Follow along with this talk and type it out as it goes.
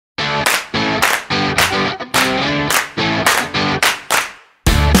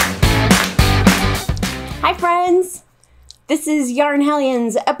friends! This is Yarn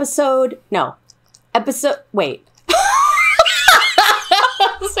Hellions wait.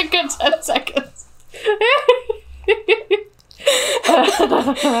 That's a good 10 seconds.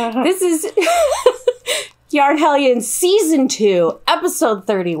 This is Yarn Hellions Season 2, Episode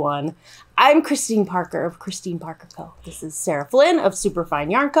 31. I'm Christine Parker of Christine Parker Co. This is Sarah Flynn of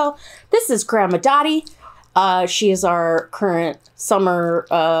Superfine Yarn Co. This is Grandma Dottie. She is our current summer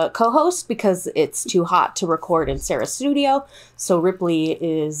co-host because it's too hot to record in Sarah's studio. So Ripley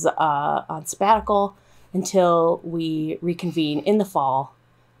is on sabbatical until we reconvene in the fall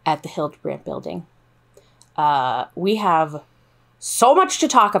at the Hildebrand building. We have so much to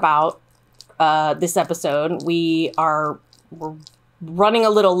talk about this episode. We're running a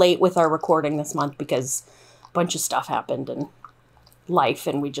little late with our recording this month because a bunch of stuff happened in life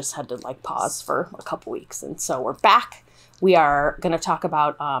and we just had to pause for a couple weeks. And so we're back. We are going to talk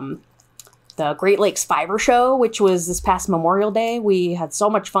about the Great Lakes Fiber Show, which was this past Memorial Day. We had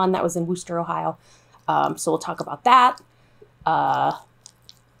so much fun. That was in Wooster, Ohio. So we'll talk about that.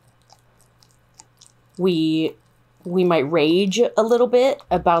 We might rage a little bit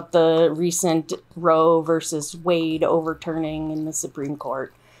about the recent Roe versus Wade overturning in the Supreme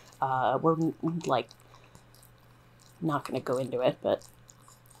Court. We're not going to go into it, but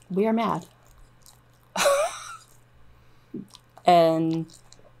we are mad. And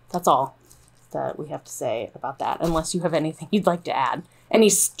that's all that we have to say about that, unless you have anything you'd like to add.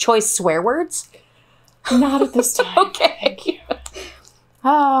 Any choice swear words? Not at this time. Okay. Thank you.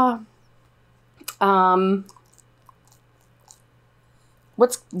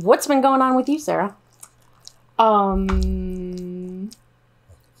 What's been going on with you, Sarah?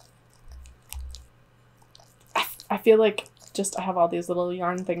 I feel like I have all these little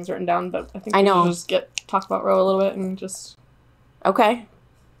yarn things written down, but I think I know. we'll just talk about Roe a little bit and just... Okay.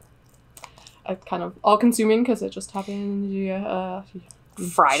 It's kind of all-consuming because it just happened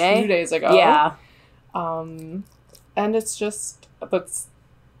Friday? 2 days ago. Yeah. And it's just...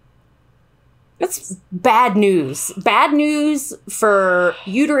 It's bad news. Bad news for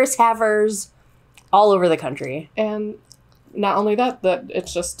uterus havers all over the country. And not only that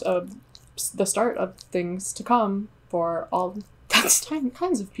it's just the start of things to come for all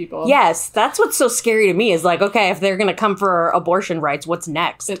kinds of people. Yes, that's what's so scary to me is okay, if they're going to come for abortion rights, what's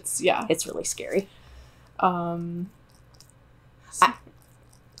next? It's really scary. I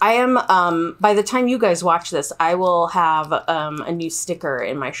am, by the time you guys watch this, I will have a new sticker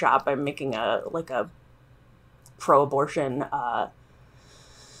in my shop. I'm making a pro-abortion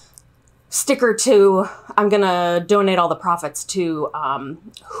sticker I'm going to donate all the profits to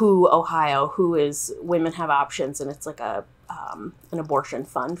WHO Ohio, who is Women Have Options, and it's an abortion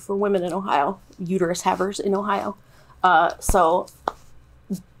fund for women in Ohio, uterus havers in Ohio. So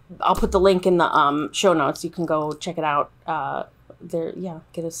I'll put the link in the show notes. You can go check it out.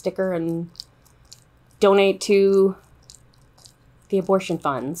 Get a sticker and donate to the abortion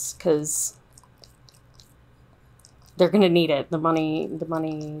funds because they're going to need it. The money,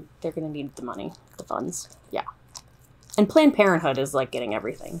 they're going to need the funds. Yeah. And Planned Parenthood is getting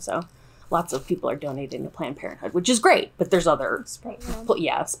everything. So lots of people are donating to Planned Parenthood, which is great, but there's other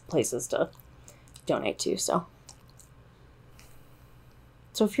places to donate to. So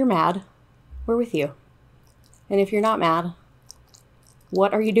if you're mad, we're with you. And if you're not mad,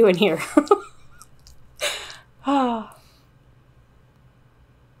 what are you doing here?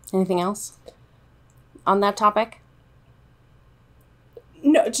 Anything else on that topic?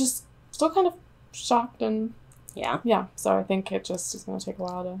 No, just still kind of shocked and... Yeah. Yeah, so I think it just is going to take a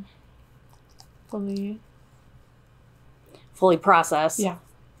while to fully process. Yeah.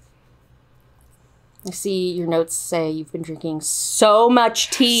 I see your notes say you've been drinking so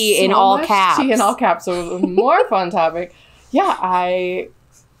much tea in all caps. Tea in all caps, so a more fun topic. Yeah, I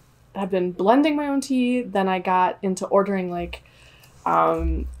have been blending my own tea. Then I got into ordering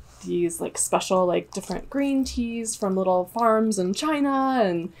these special different green teas from little farms in China,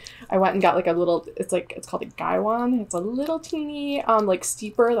 and I went and got a little. It's called a gaiwan. It's a little teeny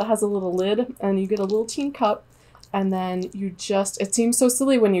steeper that has a little lid, and you get a little teen cup, and then it seems so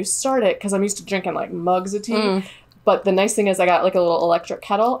silly when you start it because I'm used to drinking mugs of tea. But the nice thing is I got a little electric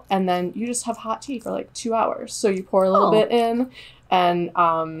kettle, and then you just have hot tea for 2 hours. So you pour a little bit in, and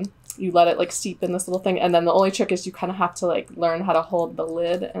you let it steep in this little thing. And then the only trick is you kind of have to learn how to hold the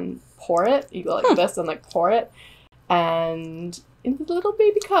lid and pour it. You go this and pour it, and in the little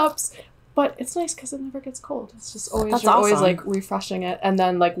baby cups. But it's nice because it never gets cold. It's just always always refreshing it. And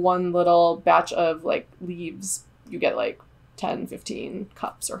then one little batch of leaves, you get 10, 15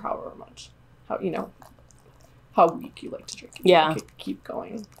 cups or however much. how weak you like to drink. Yeah. Keep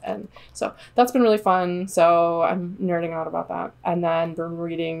going. And so that's been really fun. So I'm nerding out about that. And then been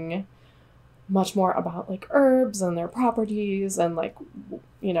reading much more about like herbs and their properties and like,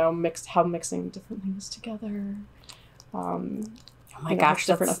 you know, mixing different things together. Oh my gosh,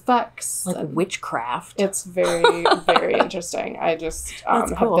 different effects. Like witchcraft. It's very, very interesting. I just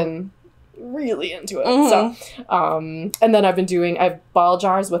have been really into it. So, and then I have ball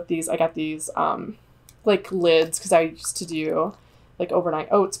jars with these. I got these like lids because I used to do like overnight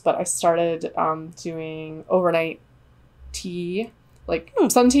oats, but I started doing overnight tea, like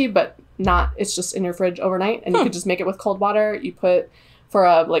sun tea, but not. It's just in your fridge overnight, and you could just make it with cold water. You put for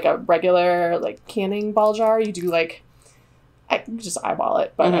a regular like canning ball jar. You do like I just eyeball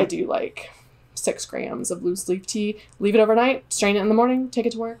it, but I do like 6 grams of loose leaf tea. Leave it overnight. Strain it in the morning. Take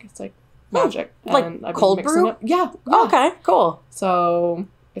it to work. It's like magic. Like and I've cold brew? it. Yeah. Okay, cool. So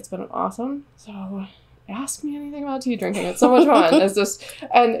it's been awesome. So ask me anything about tea drinking. It's so much fun. It's just,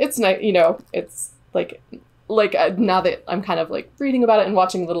 and it's nice, you know, it's like now that I'm kind of like reading about it and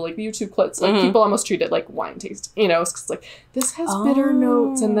watching little like YouTube clips, like people almost treat it like wine taste, you know, it's like this has bitter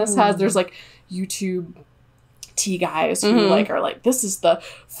notes and there's like YouTube tea guys who like are like, this is the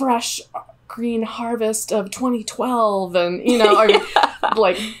fresh green harvest of 2012 and, you know,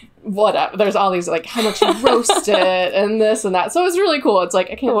 like whatever. There's all these like how much you roast it and this and that. So it's really cool. It's like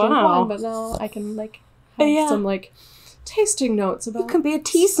I can't drink wine, but now I can like have some like tasting notes about. You can be a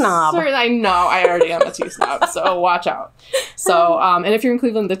tea snob. I know. I already am a tea snob, so watch out. So, and if you're in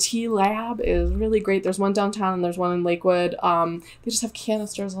Cleveland, the Tea Lab is really great. There's one downtown and there's one in Lakewood. They just have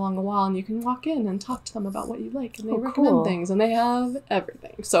canisters along the wall, and you can walk in and talk to them about what you like, and they recommend things, and they have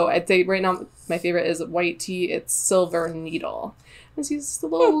everything. So I'd say right now my favorite is white tea. It's Silver Needle. It's these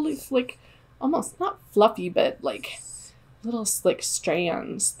little like almost not fluffy, but like little like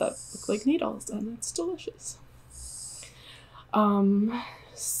strands that look like needles, and it's delicious.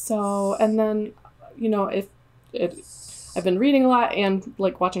 So, and then, you know, I've been reading a lot and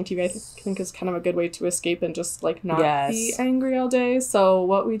like watching TV, I think is kind of a good way to escape and just like not be angry all day. So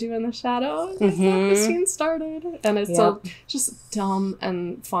What We Do in the Shadows is the scene started, and it's so just dumb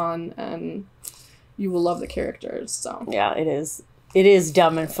and fun, and you will love the characters. So yeah, it is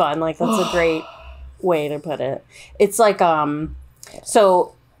dumb and fun. Like that's a great way to put it. It's like,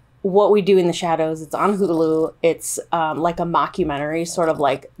 so What We Do in the Shadows, it's on Hulu. It's like a mockumentary, sort of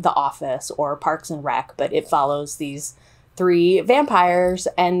like The Office or Parks and Rec, but it follows these 3 vampires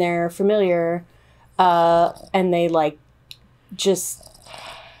and they're familiar, and they like just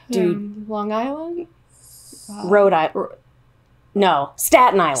do Long Island, Rhode Island. No,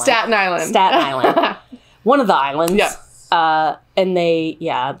 Staten Island. Staten Island. One of the islands. Yeah. And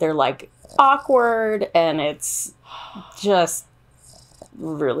they're like awkward, and it's just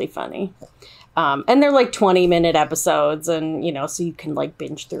really funny. And they're like 20-minute episodes, and you know, so you can like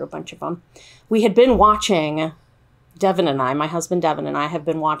binge through a bunch of them. We had been watching, my husband Devin and I have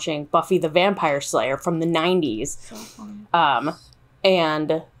been watching Buffy the Vampire Slayer from the 90s. So funny.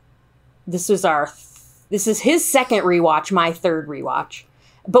 And this is his second rewatch, my third rewatch.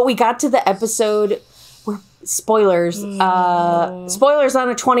 But we got to the episode where spoilers on a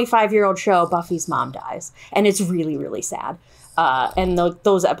 25-year-old show, Buffy's mom dies, and it's really, really sad. And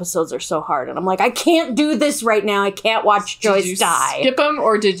those episodes are so hard. And I'm like, I can't do this right now. I can't watch Joyce die. Skip them,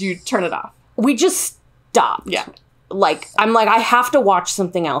 or did you turn it off? We just stopped. Yeah. Like, I'm like, I have to watch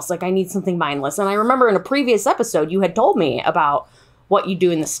something else. Like, I need something mindless. And I remember in a previous episode, you had told me about What You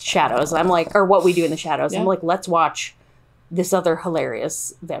Do in the Shadows. And I'm like, or What We Do in the Shadows. Yeah. I'm like, let's watch this other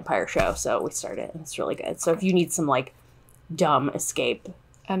hilarious vampire show. So we started, and it's really good. So if you need some, like, dumb escape.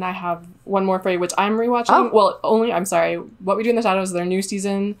 And I have one more for you, which I'm rewatching. Oh. What We Do in the Shadows, their new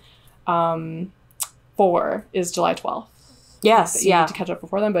season 4 is July 12th. Yes, You need to catch up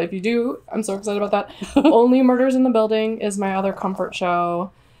before then, but if you do, I'm so excited about that. Only Murders in the Building is my other comfort show,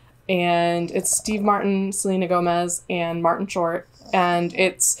 and it's Steve Martin, Selena Gomez, and Martin Short, and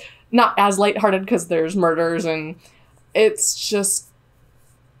it's not as lighthearted because there's murders, and it's just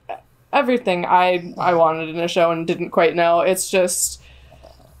everything I wanted in a show and didn't quite know. It's just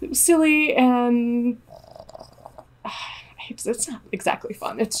silly, and it's not exactly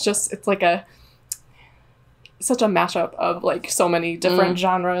fun. It's like such a mashup of like so many different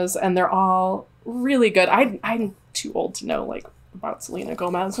genres, and they're all really good. I'm too old to know like about Selena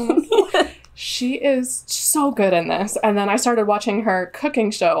Gomez. She is so good in this. And then I started watching her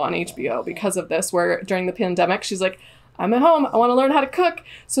cooking show on HBO because of this, where during the pandemic she's like, I'm at home, I want to learn how to cook.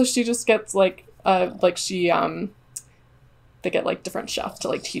 So she just gets they get like different chefs to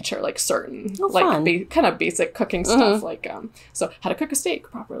like teach her like certain kind of basic cooking stuff, like so how to cook a steak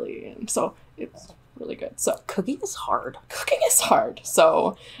properly, and so it's really good. So Cooking is hard. cooking is hard.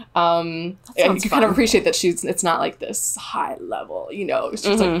 So and you kind of appreciate that it's not like this high level, you know. It's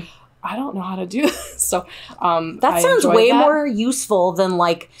just like, I don't know how to do this. So that sounds way more useful than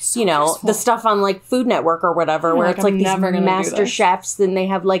like, you know, useful. the stuff on like Food Network or whatever, where it's like these master chefs, and they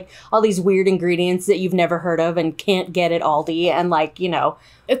have like all these weird ingredients that you've never heard of and can't get at Aldi, and like, you know,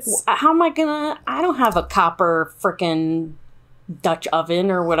 it's how am I gonna? I don't have a copper frickin' Dutch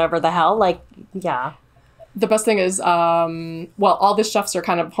oven or whatever the hell. Like, yeah. The best thing is, well, all the chefs are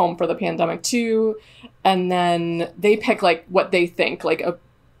kind of home for the pandemic too, and then they pick like what they think like a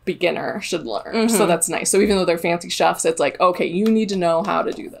beginner should learn. So that's nice. So even though they're fancy chefs, it's like, okay, you need to know how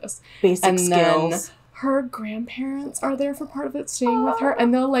to do this. Basic skills. Then her grandparents are there for part of it, staying with her,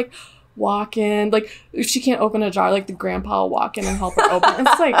 and they'll like walk in, like if she can't open a jar, like the grandpa will walk in and help her open.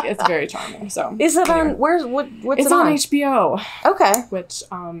 It's like, it's very charming. So is it on what's it's it on? HBO. Okay. Which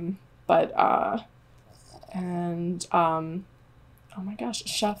oh my gosh,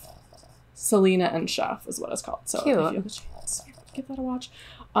 Chef Selena and Chef is what it's called. So cute. If you have a chance, give that a watch.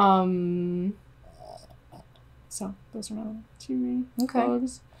 So those are my two main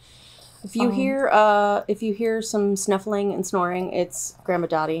bugs. If you hear some snuffling and snoring, it's Grandma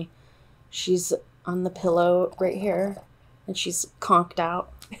Dottie. She's on the pillow right here, and she's conked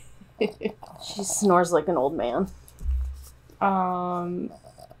out. She snores like an old man.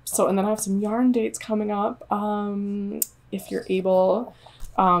 So, and then I have some yarn dates coming up. If you're able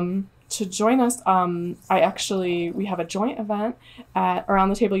to join us, we have a joint event at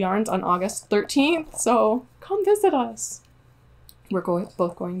Around the Table Yarns on August 13th. So come visit us. We're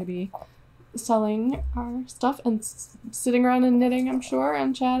both going to be selling our stuff and sitting around and knitting, I'm sure,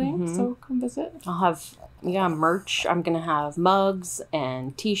 and chatting. So come visit. I'll have merch. I'm gonna have mugs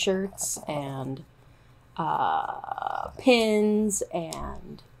and t-shirts and pins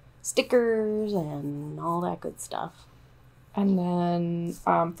and stickers and all that good stuff. And then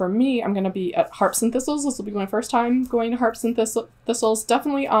for me, I'm going to be at Harps and Thistles. This will be my first time going to Harps and Thistles,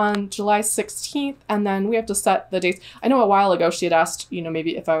 definitely on July 16th. And then we have to set the dates. I know a while ago she had asked, you know,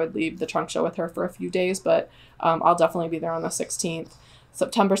 maybe if I would leave the trunk show with her for a few days, but I'll definitely be there on the 16th.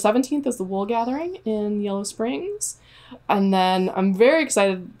 September 17th is the Wool Gathering in Yellow Springs. And then I'm very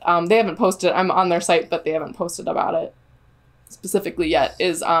excited. They haven't posted. I'm on their site, but they haven't posted about it specifically yet.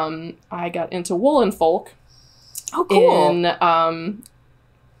 I got into Woolen Folk. Oh, cool.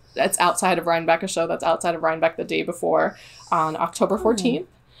 That's outside of Rhinebeck, a show that's outside of Rhinebeck the day before on October 14th.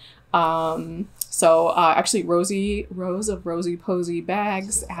 Actually, Rose of Rosy Posy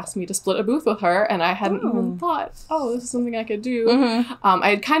Bags asked me to split a booth with her, and I hadn't even thought, this is something I could do.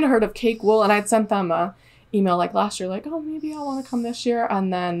 I had kind of heard of Cake Wool, and I'd sent them a email like last year, like, maybe I'll want to come this year.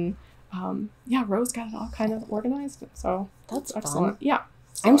 And then, Rose got it all kind of organized. So that's excellent. Fun. Yeah.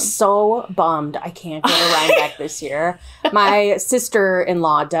 I'm so bummed I can't go to Rhinebeck this year. My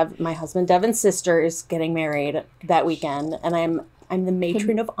sister-in-law, my husband Devin's sister, is getting married that weekend, and I'm the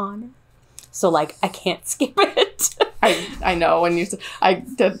matron of honor. So like I can't skip it. I know when I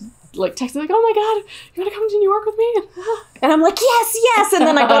did like texted like, oh my god, you want to come to New York with me? And I'm like, yes, and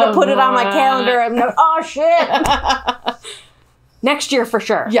then I gotta put it on my calendar. I'm like, oh shit. Next year for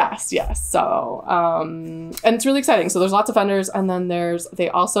sure. Yes. So, and it's really exciting. So there's lots of vendors, and then they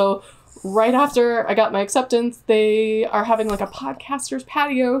also, right after I got my acceptance, they are having like a podcaster's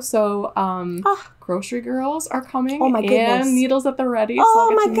patio. So, grocery girls are coming. Oh my goodness. And Needles at the Ready.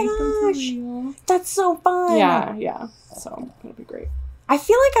 Oh my gosh. That's so fun. Yeah. So it'll be great. I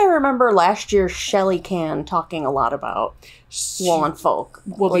feel like I remember last year Shelly Can talking a lot about Woolen Folk.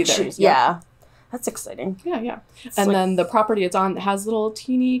 We'll be there. Yeah. That's exciting. Yeah. And then the property it's on has little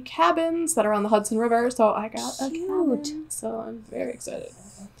teeny cabins that are on the Hudson River. So I got a cabin. So I'm very excited.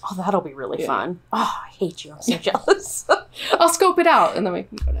 Oh, that'll be really fun. Oh, I hate you. I'm so jealous. I'll scope it out and then we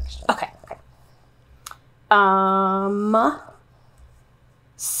can go next year. Okay.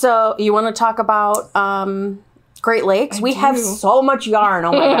 So you want to talk about Great Lakes? We have so much yarn.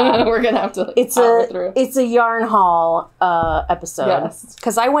 Oh my god. We're gonna have to it's a yarn haul episode. Yes.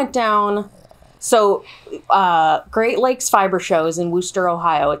 Because I went down. So, Great Lakes Fiber Show is in Wooster,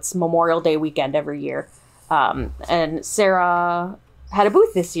 Ohio. It's Memorial Day weekend every year. And Sarah had a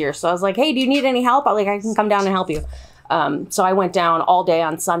booth this year. So I was like, hey, do you need any help? I can come down and help you. So I went down all day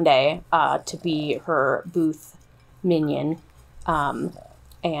on Sunday to be her booth minion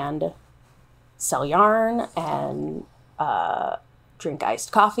and sell yarn and drink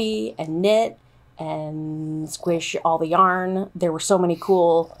iced coffee and knit and squish all the yarn. There were so many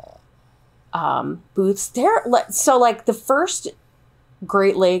cool booths there. So like the first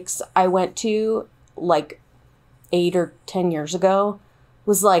Great Lakes I went to like 8 or 10 years ago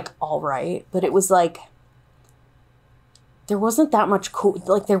was like all right, but it was like there wasn't that much cool.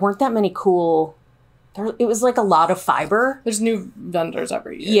 Like there weren't that many cool. It was like a lot of fiber. There's new vendors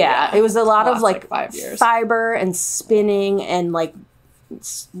every year. Yeah, it was a lot of like 5 years. Fiber and spinning and like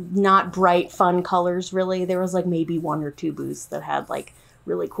not bright fun colors really. There was like maybe 1 or 2 booths that had like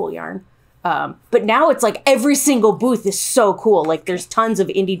really cool yarn. But now it's like every single booth is so cool. Like there's tons of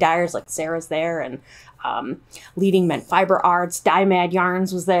indie dyers, like Sarah's there, and Leading Men Fiber Arts, Dye Mad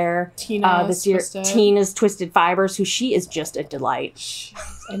Yarns was there this year. Twisted. Tina's Twisted Fibers, who she is just a delight.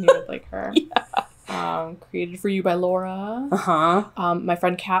 I knew I'd like her. Yeah. Created for You by Laura. My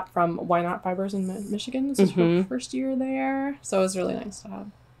friend Kat from Why Not Fibers in Michigan. This is her first year there, so it was really nice to have.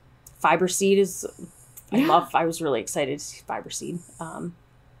 Fiber Seed is. I was really excited to see Fiber Seed.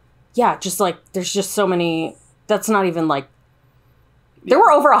 Yeah, just like there's just so many. That's not even like. There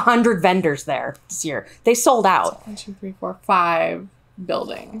were over 100 vendors there this year. They sold out. 1, 2, 3, 4, 5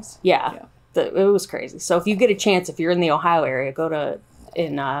 buildings. Yeah. It was crazy. So if you get a chance, if you're in the Ohio area, go to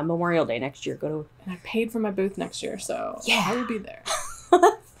Memorial Day next year. Go to. And I paid for my booth next year, so yeah, I will be there.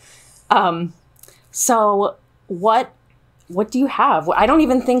 So what do you have? I don't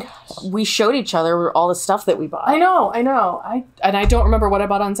even think we showed each other all the stuff that we bought. I know. I don't remember what I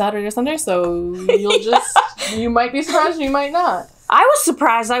bought on Saturday or Sunday, so you might be surprised, you might not. I was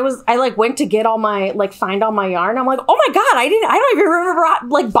surprised. I like went to get all my find all my yarn. I'm like, oh my god, I don't even remember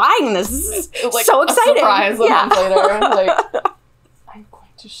like buying this. This is like so exciting. Surprise a month later. Like, I'm going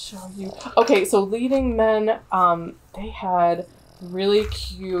to show you. Okay, so Leading Men, they had really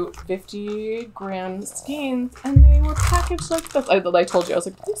cute 50-gram skeins, and they were packaged like this. I told you, I was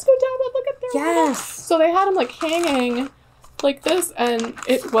like, please go down and look at them. Yes. So they had them like hanging like this, and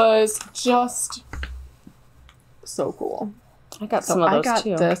it was just so cool. I got some of those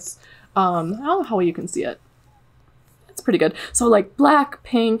too. This. I don't know how well you can see it. It's pretty good. So like black,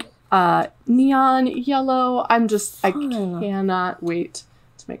 pink, neon, yellow. I cannot wait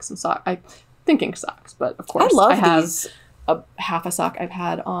to make some socks. I'm thinking socks, but of course I have these. Half a sock I've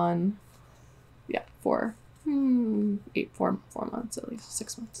had on, for 4 months at least,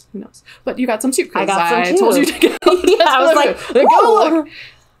 6 months. Who knows? But you got some too. I got some too. Told you to get. I was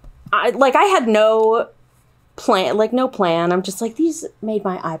like, I had no plan. I'm just like, these made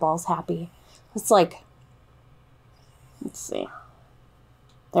my eyeballs happy. It's like, let's see.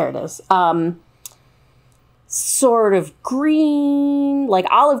 There it is. Sort of green, like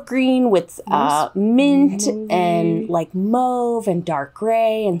olive green with mint and like mauve and dark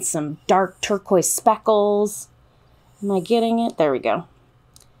gray and some dark turquoise speckles. Am I getting it? There we go.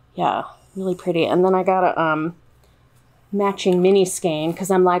 Yeah, really pretty. And then I got a matching mini skein because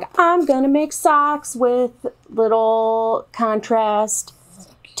I'm like, I'm gonna make socks with little contrast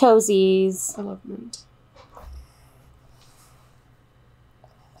toesies. I love mint.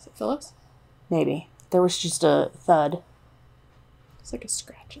 Is it Phyllis? Maybe. There was just a thud. It's like a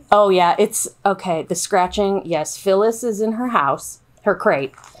scratching. Oh yeah, it's okay. The scratching, yes. Phyllis is in her house, her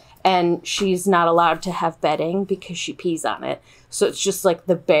crate, and she's not allowed to have bedding because she pees on it. So it's just like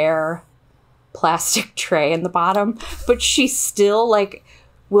the bare plastic tray in the bottom, but she still like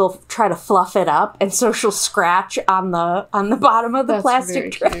will try to fluff it up, and so she'll scratch on the bottom of the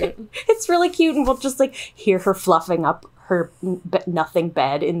plastic tray. Cute. It's really cute, and we'll just like hear her fluffing up her nothing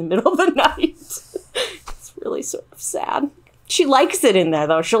bed in the middle of the night. It's really sort of sad. She likes it in there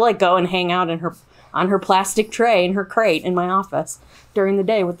though. She'll like go and hang out on her plastic tray in her crate in my office during the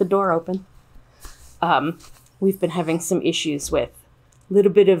day with the door open. We've been having some issues with a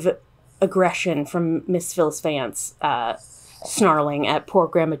little bit of aggression from Miss Phyllis Vance, snarling at poor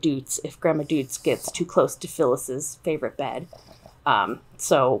Grandma Doots if Grandma Doots gets too close to Phyllis's favorite bed.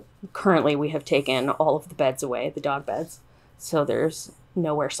 So currently we have taken all of the beds away, the dog beds. So there's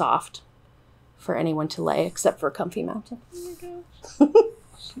nowhere soft for anyone to lay except for Comfy Mountain. Oh my gosh.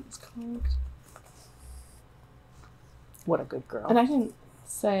 She's conked. What a good girl. And I didn't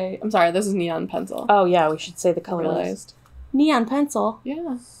say, I'm sorry, this is Neon Pencil. Oh yeah, we should say the color. Realized. Neon Pencil.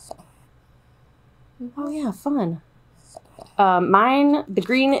 Yeah. Oh yeah, fun. Mine, the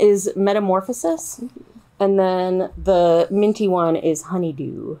green is Metamorphosis. And then the minty one is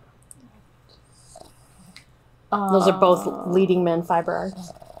Honeydew. Those are both Leading Men Fiber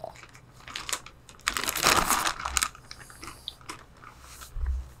Arts.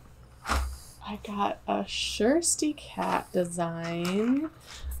 I got a Schuster cat design.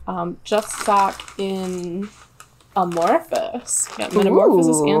 Just sock in Amorphous. Yeah,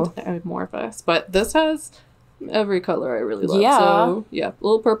 Metamorphosis and Amorphous. But this has every color I really love. Yeah. So, yeah,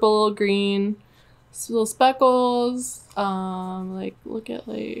 little purple, little green. Little speckles. Like look at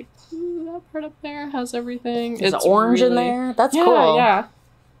that part up there has everything. There's orange in there. That's cool. Yeah.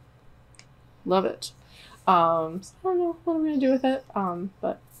 Love it. So I don't know what I'm going to do with it.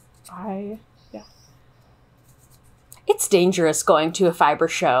 But yeah. It's dangerous going to a fiber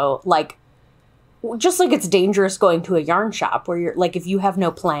show, like, just like it's dangerous going to a yarn shop where you're like, if you have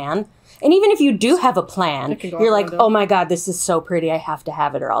no plan, and even if you do have a plan, you're like, oh my God, this is so pretty. I have to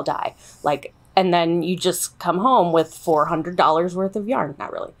have it or I'll die. Like, and then you just come home with $400 worth of yarn.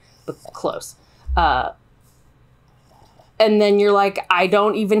 Not really, but close. And then you're like, I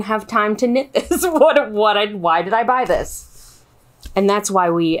don't even have time to knit this. Why did I buy this? And that's why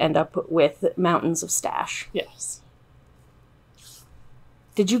we end up with mountains of stash. Yes.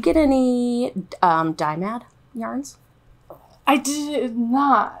 Did you get any Dymad yarns? I did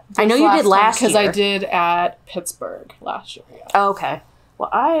not. I know you did last year. Because I did at Pittsburgh last year. Yeah. Oh, okay. Well,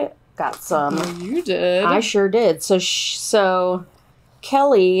 I got some. Oh, you did. I sure did. So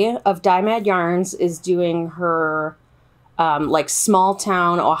Kelly of Dymad Yarns is doing her like small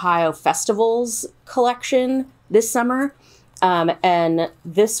town Ohio festivals collection this summer. And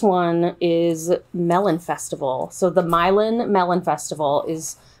this one is Melon Festival. So the Melon Festival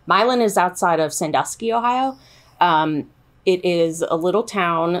is outside of Sandusky, Ohio. It is a little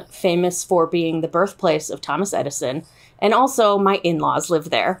town famous for being the birthplace of Thomas Edison. And also my in-laws live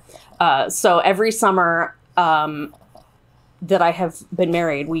there. So every summer that I have been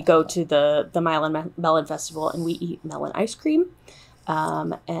married, we go to the Melon Festival and we eat melon ice cream.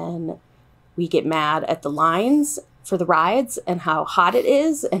 And we get mad at the lines for the rides and how hot it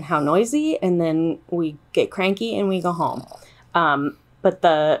is and how noisy, and then we get cranky and we go home. But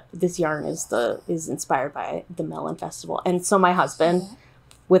this yarn is inspired by the Melon Festival. And so my husband,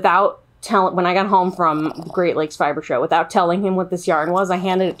 when I got home from the Great Lakes Fiber Show, without telling him what this yarn was, I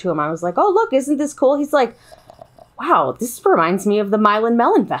handed it to him. I was like, oh, look, isn't this cool? He's like, wow, this reminds me of the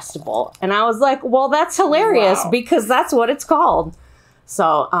Melon Festival. And I was like, well, that's hilarious because that's what it's called.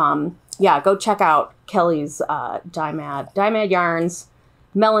 So, yeah, go check out Kelly's Dymad Yarns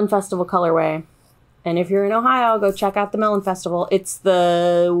Melon Festival colorway. And if you're in Ohio, go check out the Melon Festival. It's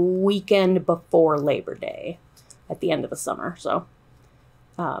the weekend before Labor Day at the end of the summer. So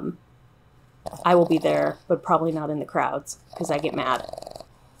I will be there, but probably not in the crowds because I get mad.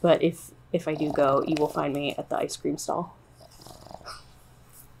 But if I do go, you will find me at the ice cream stall.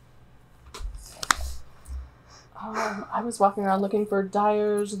 I was walking around looking for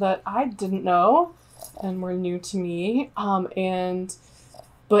dyers that I didn't know and were new to me.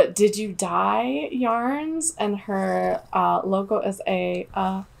 But did you dye yarns? And her logo is a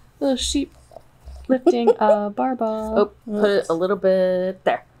little sheep lifting a barbell. Oh, put it a little bit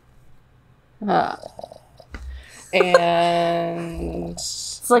there. And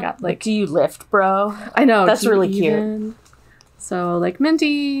it's like, do you lift, bro? I know. That's really cute. So like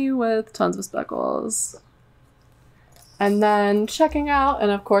minty with tons of speckles. And then checking out,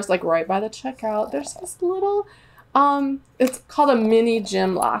 and of course, like right by the checkout, there's this little, it's called a mini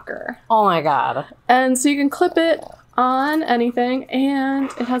gym locker. Oh my God. And so you can clip it on anything,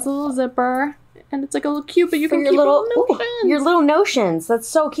 and it has a little zipper, and it's like a little cute, but you can keep your little notions. That's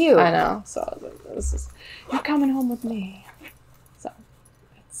so cute. I know. So I was like, you're coming home with me. So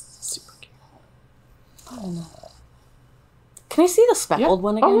it's super cute. I don't know. Can I see the speckled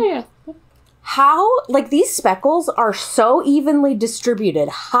one again? Oh, yeah. How, like, these speckles are so evenly distributed.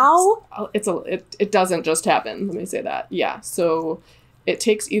 How? It doesn't just happen. Let me say that. Yeah. So it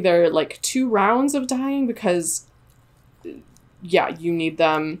takes either like 2 rounds of dyeing because, yeah, you need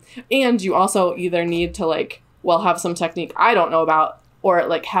them. And you also either need to have some technique I don't know about, or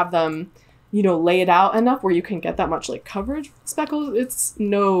like have them, lay it out enough where you can get that much like coverage with speckles. It's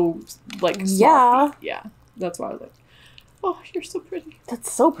no like, small feet. Yeah. That's why I was like, oh, you're so pretty. That's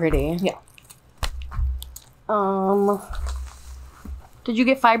so pretty. Yeah. Did you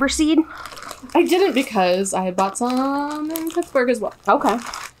get fiber seed? I didn't because I had bought some in Pittsburgh as well. Okay. I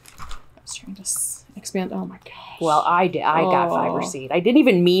was trying to expand. Oh my gosh. Well, I did. I got fiber seed. I didn't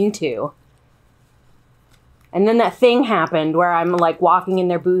even mean to. And then that thing happened where I'm like walking in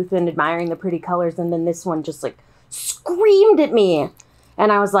their booth and admiring the pretty colors, and then this one just like screamed at me,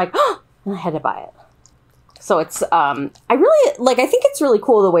 and I was like, oh, and I had to buy it. So it's I really like. I think it's really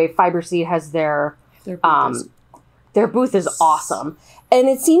cool the way Fiber Seed has their booth is awesome. And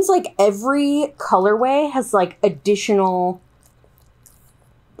it seems like every colorway has like additional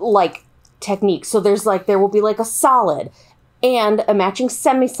like techniques. So there will be like a solid and a matching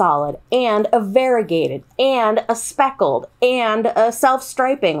semi-solid and a variegated and a speckled and a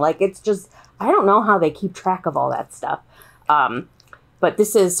self-striping. Like it's just, I don't know how they keep track of all that stuff. But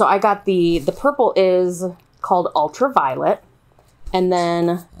this is, so I got the purple is called Ultraviolet, and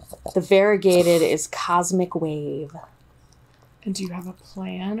then the variegated is Cosmic Wave. And do you have a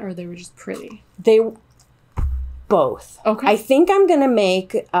plan, or they were just pretty? They both. Okay. I think I'm gonna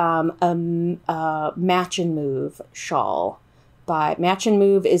make a Match and Move shawl. Match and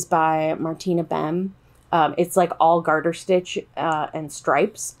Move is by Martina Bem. It's like all garter stitch and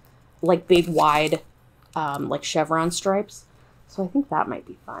stripes, like big wide, like chevron stripes. So I think that might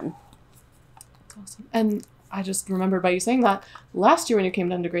be fun. Awesome. And I just remembered by you saying that last year when you came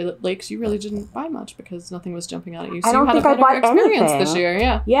down to Great Lakes, you really didn't buy much because nothing was jumping out at you. So I don't you had think a I better bought experience anything this year.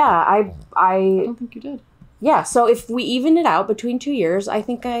 Yeah. Yeah, I I don't think you did. yeah. So if we even it out between 2 years, I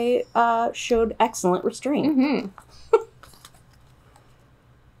think I showed excellent restraint. Mm-hmm.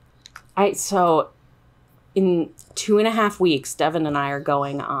 So in 2.5 weeks, Devin and I are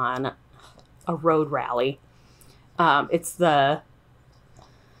going on a road rally. It's the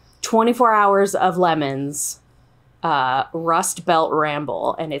 24 Hours of Lemons Rust Belt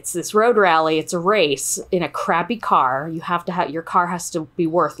Ramble, and it's this road rally. It's a race in a crappy car. You have to have your car has to be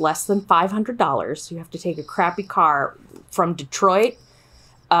worth less than $500. You have to take a crappy car from Detroit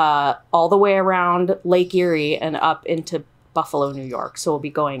all the way around Lake Erie and up into Buffalo, New York. So we'll be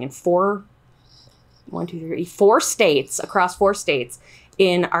going in 4 states, across 4 states,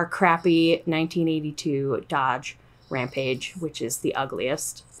 in our crappy 1982 Dodge Rampage, which is the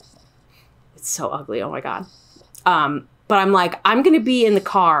ugliest. It's so ugly. Oh my God. But I'm like, I'm going to be in the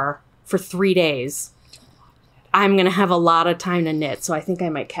car for 3 days. I'm going to have a lot of time to knit. So I think I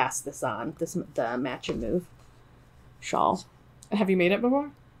might cast this on, the Match and Move shawl. Have you made it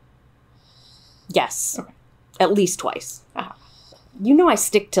before? Yes. Okay. At least twice. Ah. You know I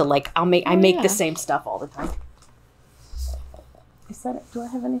stick to, like, I make yeah. the same stuff all the time. Is that it? Do I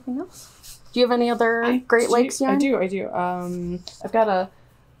have anything else? Do you have any other Great Lakes yarn? I do. I've got a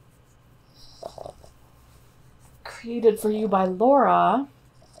created for you by Laura,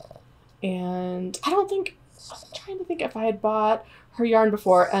 and I'm trying to think if I had bought her yarn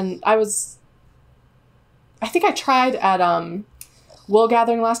before, and I think I tried at wool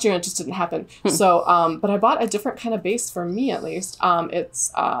gathering last year and it just didn't happen. So but I bought a different kind of base for me, at least.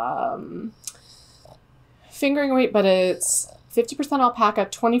 It's fingering weight, but it's 50% alpaca,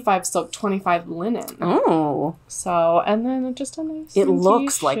 25 silk, 25 linen. Oh. So, and then just a nice It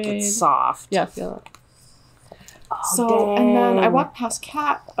looks shade. like it's soft. Yeah, I feel like. Oh, So, dang. and then I walked past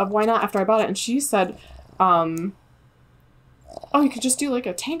Kat of Why Not after I bought it, and she said, oh, you could just do like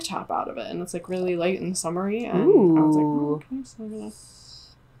a tank top out of it, and it's like really light and summery, and Ooh. I was like, okay, so I'm gonna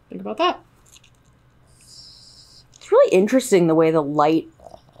think about that. It's really interesting the way the light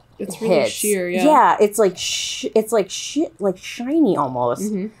It's really hits. sheer, yeah. Yeah, it's like like shiny almost.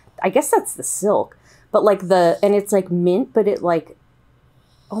 Mm-hmm. I guess that's the silk, but like and it's like mint, but it like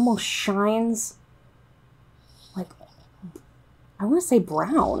almost shines like, I want to say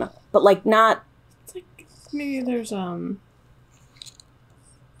brown, but like not. It's like maybe there's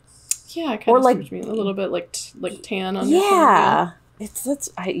yeah, I kind Or of like- see what you mean. A little bit like tan on Yeah, it's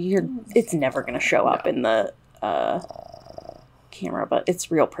never gonna show up in the camera, but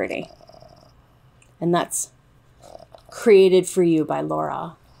it's real pretty. And that's created for you by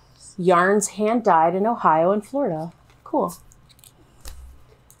Laura. Yarns hand dyed in Ohio and Florida. Cool.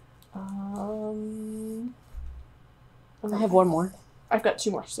 I have one more. I've got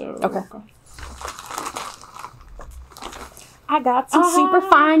 2 more, so Okay. go ahead. I got some super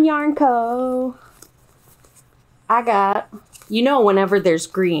fine yarn co. I got, whenever there's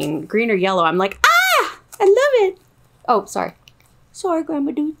green or yellow, I'm like, I love it. Oh, sorry,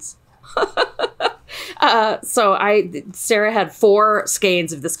 Grandma Dudes. Sarah had 4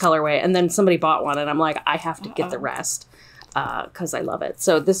 skeins of this colorway, and then somebody bought one, and I'm like, I have to get the rest because I love it.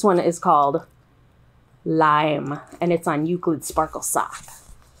 So this one is called Lime, and it's on Euclid Sparkle Sock,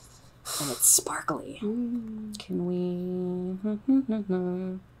 and it's sparkly. Can we?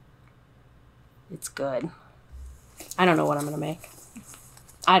 It's good. I don't know what I'm gonna make.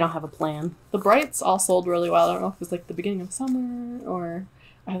 I don't have a plan. The brights all sold really well. I don't know if it was like the beginning of summer or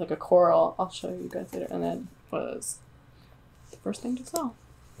I had like a coral. I'll show you guys later. And then was the first thing to sell.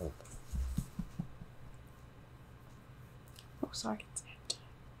 Oh, sorry.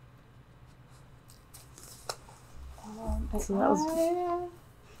 So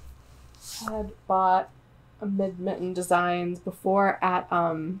I had bought Mid-Mitten Designs before at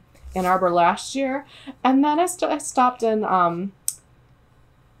Ann Arbor last year, and then I stopped and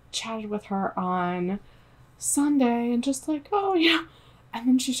chatted with her on Sunday and just like, oh yeah, and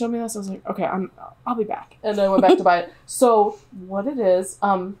then she showed me this. I was like, okay, I'll be back, and I went back to buy it. So what it is,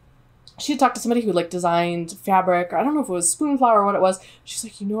 she had talked to somebody who like designed fabric. I don't know if it was Spoonflower or what it was. She's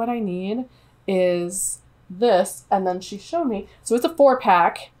like, you know what I need is this, and then she showed me. So it's a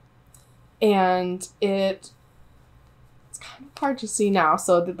 4-pack, and it's kind of hard to see now.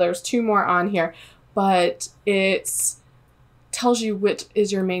 So there's 2 more on here, but it's tells you which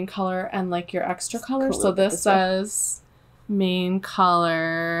is your main color and like your extra color. So this says main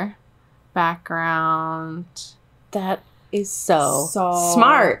color, background. That is so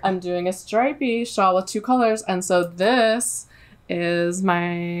smart. I'm doing a stripy shawl with 2 colors, and so this is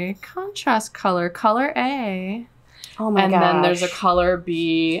my contrast color, color A. Oh my gosh. And then there's a color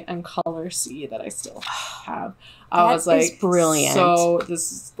B and color C that I still have. I was like, brilliant. So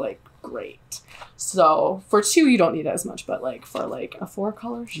this is like great. So for 2, you don't need as much, but like for like a 4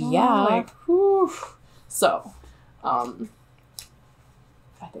 color shawl, like, whew. So, I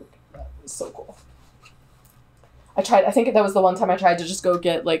think that was so cool. I think that was the one time I tried to just go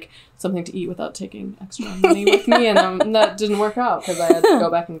get like something to eat without taking extra money with me, and that didn't work out because I had to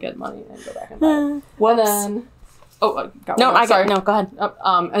go back and get money and go back and buy it. And then, I got one. No, go ahead.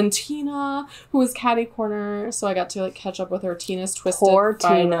 And Tina, who was Catty Corner, so I got to like catch up with her. Tina's Twisted Poor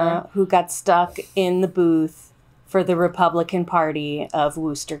Fiber. Tina, who got stuck in the booth for the Republican Party of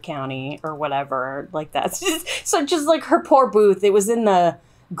Worcester County or whatever, like that. So just like her poor booth, it was in the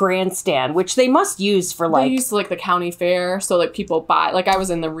grandstand, which they must use for like... They used like the county fair, so like people buy... Like I was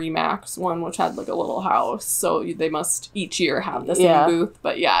in the Remax one, which had like a little house, so they must each year have the same booth.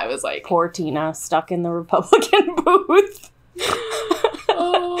 But yeah, it was like... Poor Tina, stuck in the Republican booth.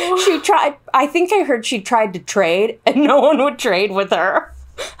 Oh. She tried... I think I heard she tried to trade, and no one would trade with her.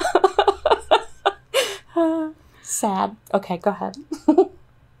 Sad. Okay, go ahead.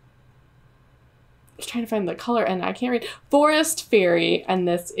 Trying to find the color and I can't read. Forest Fairy, and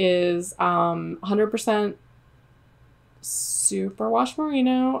this is 100% superwash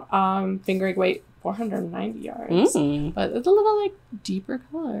merino, fingering weight 490 yards. But it's a little like deeper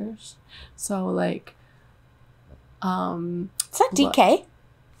colors. So like is that DK?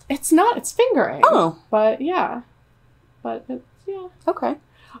 It's not, it's fingering. Oh. But yeah. But it's Okay.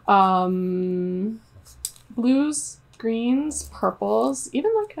 Blues, greens, purples,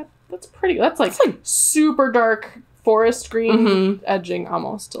 even like a that's pretty. That's like super dark forest green edging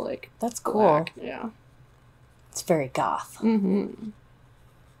almost to like. That's cool. Black. Yeah. It's very goth.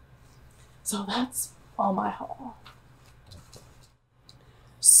 So that's all my haul.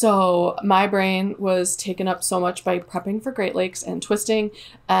 So my brain was taken up so much by prepping for Great Lakes and twisting,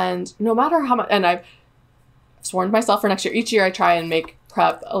 and no matter how much, and I've sworn to myself for next year. Each year I try and make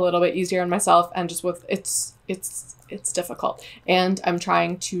prep a little bit easier on myself, and just with it's difficult, and I'm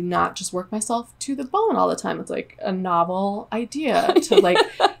trying to not just work myself to the bone all the time. It's like a novel idea to like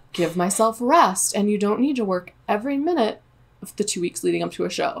give myself rest, and you don't need to work every minute of the 2 weeks leading up to a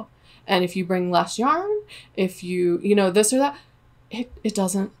show. And if you bring less yarn, if you this or that, it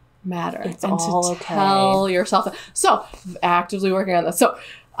doesn't matter. It's and all to okay. Tell yourself that. So actively working on this. So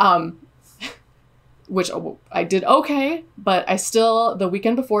which I did okay, but I still, the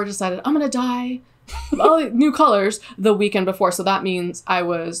weekend before, decided I'm going to dye all new colors the weekend before. So that means I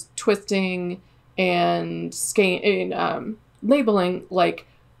was twisting and labeling like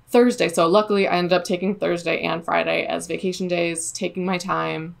Thursday. So luckily I ended up taking Thursday and Friday as vacation days, taking my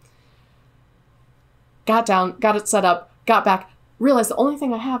time, got down, got it set up, got back, realized the only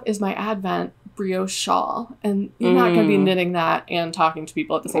thing I have is my Advent brioche shawl. And you're not going to be knitting that and talking to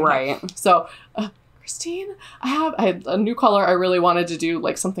people at the same time. So Christine, I had a new color I really wanted to do,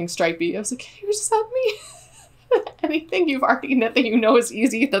 like something stripy. I was like, can you just send me anything you've already knit that you know is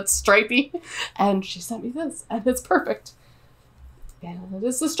easy that's stripy? And she sent me this, and it's perfect. And it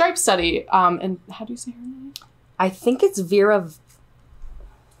is the stripe study. And how do you say her name? I think it's Veera.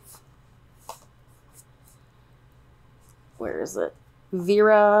 Where is it?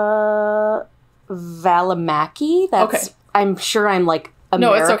 Veera Valimaki? That's okay. I'm sure I'm like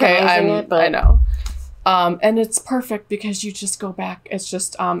no, it's okay. I know. And it's perfect because you just go back. It's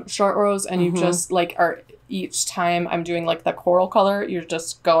just short rows, and you just like are each time I'm doing like the coral color, you're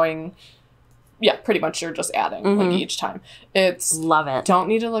just going, yeah, pretty much you're just adding like each time. It's love it. Don't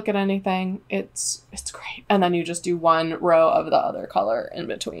need to look at anything. It's great. And then you just do one row of the other color in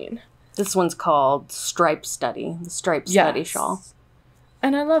between. This one's called Stripe Study, the Stripe Study shawl.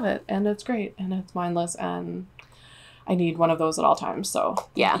 And I love it, and it's great, and it's mindless, and I need one of those at all times, so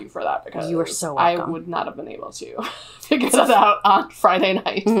thank you for that, because you are so welcome. I would not have been able to figure that out on Friday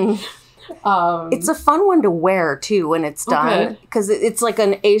night. It's a fun one to wear, too, when it's done, because it's like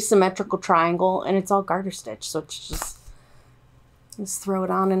an asymmetrical triangle, and it's all garter stitch, so it's just throw it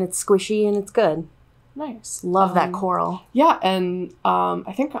on, and it's squishy, and it's good. Nice. Love that coral. Yeah, and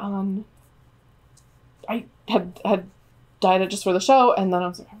I think I had dyed it just for the show, and then I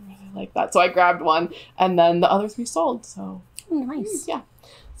was like, I really like that. So I grabbed one, and then the other 3 sold. So nice. Yeah.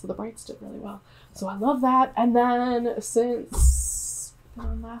 So the brights did really well. So I love that. And then since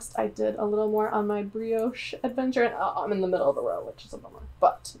last, I did a little more on my Brioche adventure. And I'm in the middle of the row, which is a bummer.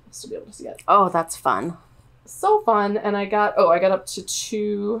 But I'll still be able to see it. Oh, that's fun. So fun. And I got up to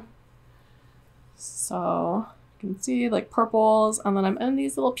 2. So you can see like purples. And then I'm in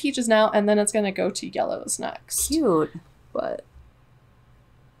these little peaches now. And then it's going to go to yellows next. Cute. But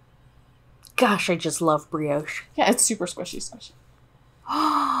gosh, I just love Brioche. yeah, it's super squishy.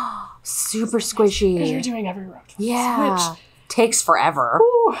 Super squishy. Because you're doing every row twice. Yeah. Which takes forever.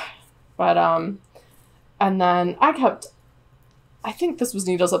 Whew. But, and then I think this was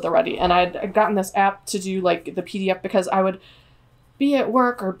Needles at the Ready, and I'd gotten this app to do, like, the PDF because I would be at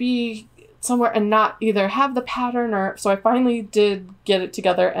work or be somewhere and not either have the pattern or... So I finally did get it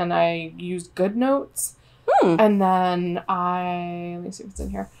together, and I used GoodNotes. And then let me see what's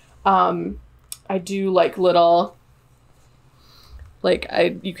in here. I do, like, little... Like,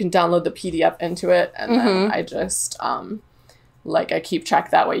 you can download the PDF into it, and then I just, I keep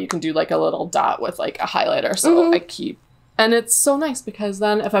track that way. You can do, like, a little dot with, like, a highlighter, so I keep... And it's so nice, because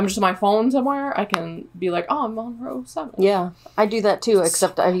then if I'm just on my phone somewhere, I can be like, oh, I'm on row 7. Yeah, I do that, too,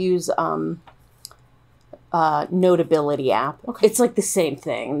 except I use, Notability app. Okay. It's, like, the same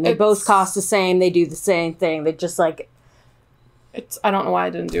thing. They both cost the same. They do the same thing. They just, like... I don't know why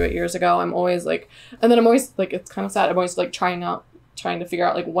I didn't do it years ago. I'm always, like... And then I'm always, like, it's kind of sad. I'm always, like, trying to figure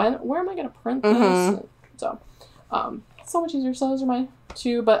out, like, where am I going to print this? So, so much easier. So those are my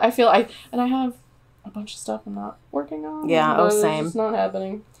 2, but I feel I have a bunch of stuff I'm not working on. Yeah, same. It's not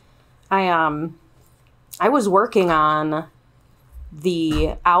happening. I was working on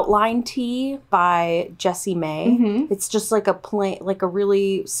the outline tee by Jessie May. It's just like a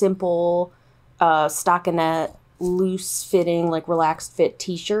really simple, stockinette, loose fitting, like relaxed fit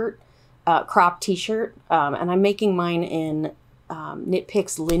t-shirt, crop t-shirt. And I'm making mine in Knit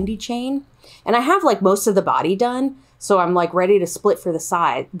Picks Lindy chain, and I have like most of the body done, so I'm like ready to split for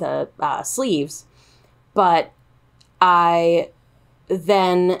the sleeves, but I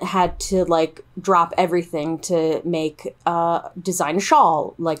then had to like drop everything to make design a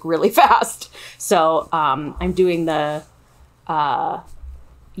shawl like really fast. So I'm doing the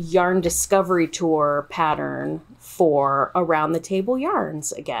Yarn Discovery Tour pattern for Around the Table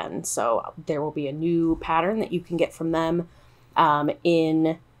Yarns again. So there will be a new pattern that you can get from them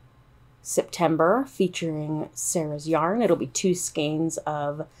in September, featuring Sarah's yarn. It'll be 2 skeins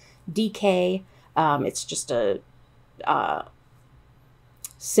of DK. It's just a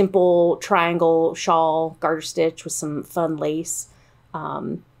simple triangle shawl garter stitch with some fun lace.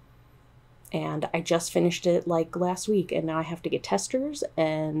 And I just finished it like last week, and now I have to get testers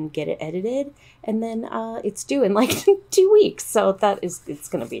and get it edited, and then it's due in like 2 weeks. So it's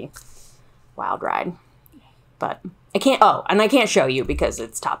gonna be a wild ride. But I can't, and I can't show you because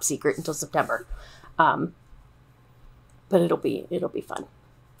it's top secret until September. But it'll be fun.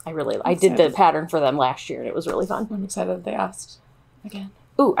 I did the pattern for them last year, and it was really fun. I'm excited that they asked again.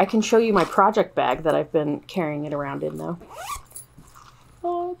 Ooh, I can show you my project bag that I've been carrying it around in, though.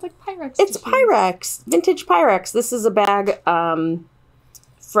 Oh, it's like Pyrex. It's Pyrex. Vintage Pyrex. This is a bag from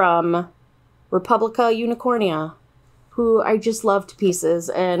Republica Unicornia, who I just love to pieces.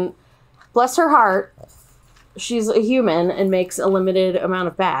 And bless her heart, she's a human and makes a limited amount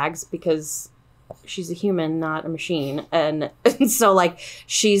of bags because she's a human, not a machine. And so, like,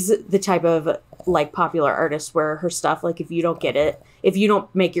 she's the type of, like, popular artist where her stuff, like, if you don't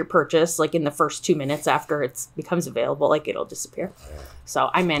make your purchase, like, in the first 2 minutes after it becomes available, like, it'll disappear. So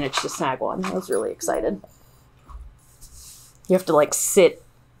I managed to snag one. I was really excited. You have to, like, set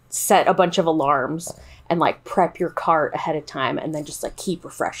a bunch of alarms and, like, prep your cart ahead of time, and then just, like, keep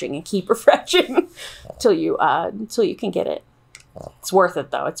refreshing till you can get it. It's worth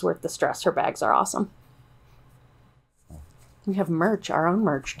it, though. It's worth the stress. Her bags are awesome. We have merch, our own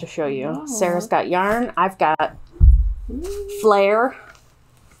merch to show you. Oh. Sarah's got yarn. I've got flare.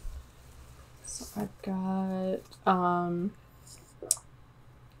 So I've got,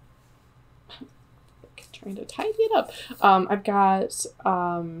 trying to tidy it up. I've got,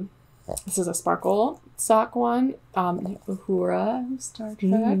 this is a sparkle sock one, Uhura, Star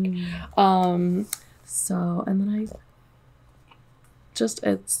Trek. So, and then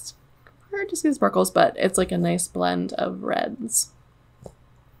it's hard to see the sparkles, but it's like a nice blend of reds.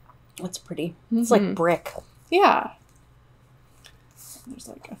 That's pretty. It's like brick. Yeah. There's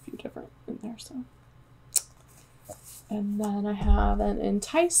like a few different in there, so. And then I have an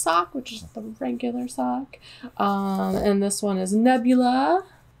Entice sock, which is the regular sock. And this one is Nebula.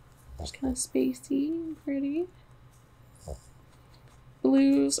 Just kind of spacey and pretty.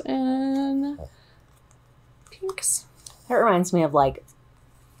 Blues and pinks. That reminds me of, like,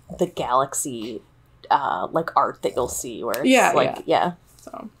 the galaxy like art that you'll see where it's yeah.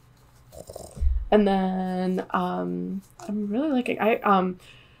 So, and then I'm really liking. I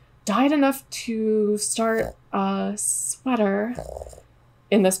dyed enough to start a sweater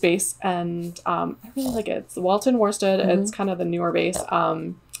in this base, and I really like it. It's the Walton worsted. It's kind of the newer base.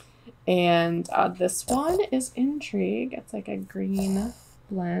 And this one is Intrigue. It's like a green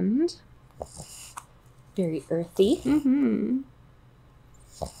blend. Very earthy.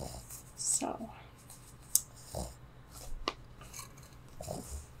 So.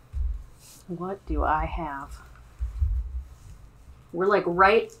 What do I have? We're like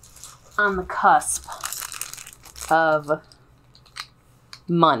right on the cusp of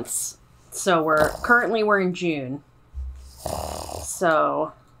months. So we're in June.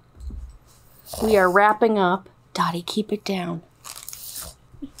 So we are wrapping up. Dottie, keep it down.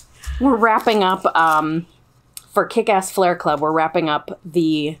 We're wrapping up for Kick-Ass Flare Club. We're wrapping up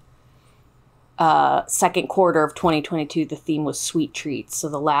the second quarter of 2022. The theme was sweet treats. So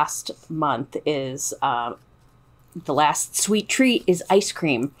the last month is the last sweet treat is ice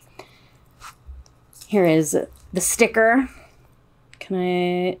cream. Here is the sticker.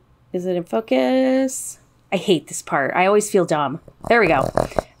 Is it in focus? I hate this part. I always feel dumb. There we go.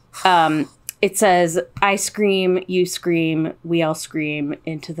 It says, I scream, you scream, we all scream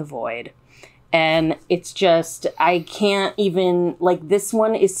into the void. And it's just, I can't even, like, this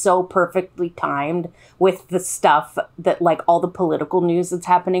one is so perfectly timed with the stuff that, like, all the political news that's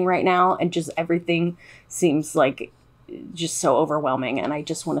happening right now. And just everything seems like just so overwhelming. And I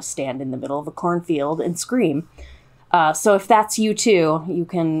just want to stand in the middle of a cornfield and scream. So if that's you too, you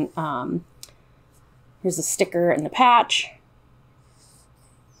can, here's a sticker and the patch.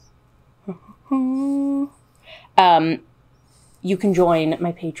 You can join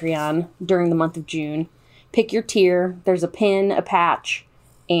my Patreon during the month of June. Pick your tier. There's a pin, a patch,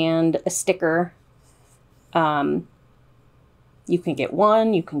 and a sticker. You can get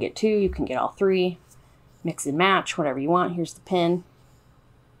one, you can get two, you can get all three. Mix and match, whatever you want. Here's the pin.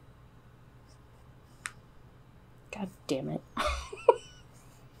 God damn it.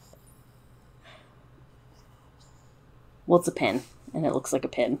 Well, it's a pin, and it looks like a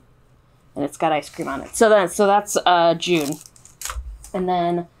pin. And it's got ice cream on it. So that's June. And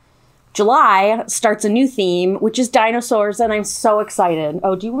then July starts a new theme, which is dinosaurs, and I'm so excited.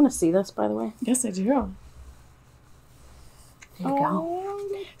 Oh, do you want to see this, by the way? Yes, I do. There you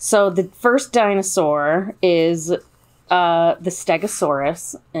go. So the first dinosaur is the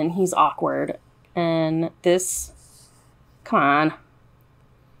Stegosaurus, and he's awkward. And this, come on.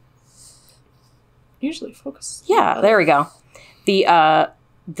 Usually focus. Yeah, there we go.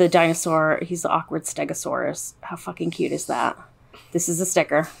 The dinosaur, he's the awkward Stegosaurus. How fucking cute is that? This is a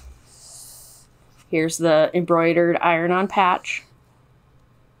sticker. Here's the embroidered iron-on patch.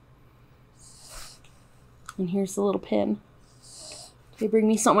 And here's the little pin. They bring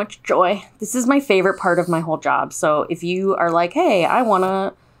me so much joy. This is my favorite part of my whole job. So if you are like, hey, I want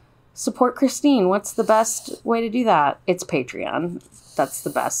to support Christine, what's the best way to do that? It's Patreon. That's the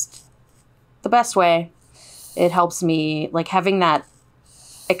best way. It helps me, like, having that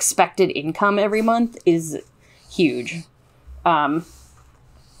expected income every month is huge. And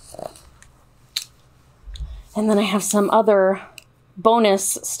then I have some other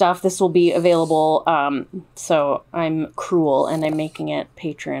bonus stuff. This will be available. So I'm cruel and I'm making it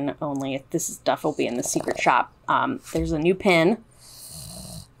patron only. This stuff will be in the secret shop. There's a new pin.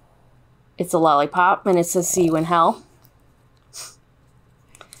 It's a lollipop and it says see you in hell.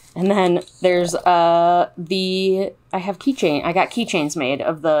 And then there's I have keychain. I got keychains made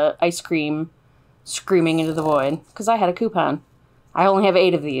of the ice cream screaming into the void because I had a coupon. I only have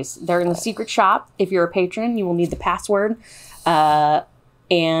 8 of these. They're in the secret shop. If you're a patron, you will need the password.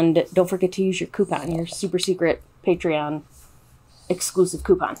 And don't forget to use your coupon, your super secret Patreon exclusive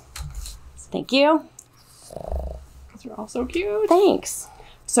coupon. Thank you. Those are all so cute. Thanks.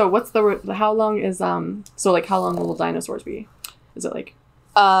 So what's how long is how long will dinosaurs be? Is it like?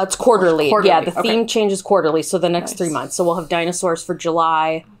 It's quarterly. Yeah, the theme okay. changes quarterly. So the next Nice. 3 months. So we'll have dinosaurs for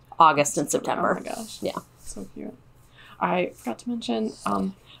July, August, and September. Oh my gosh. Yeah. So cute. I forgot to mention,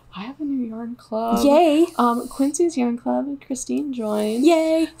 I have a new yarn club. Yay. Quincy's yarn club and Christine joined.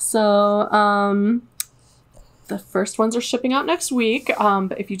 Yay. So, the first ones are shipping out next week.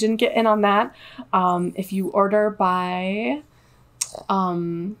 But if you didn't get in on that, if you order by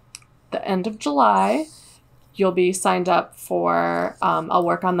the end of July, you'll be signed up for, I'll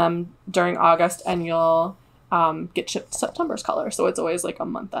work on them during August and you'll get shipped September's color. So it's always like a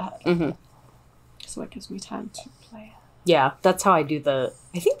month ahead. Mm-hmm. So it gives me time to play. Yeah, that's how I do I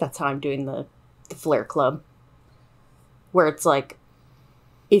think that's how I'm doing the Flare Club. Where it's like,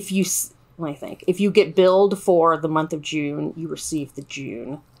 if you, let me think, if you get billed for the month of June, you receive the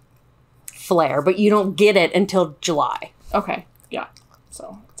June flare, but you don't get it until July. Okay. Yeah.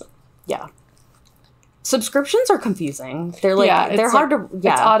 So yeah. Subscriptions are confusing. They're like, they're hard to,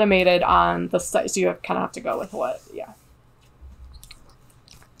 It's automated on the site, so you kind of have to go with what,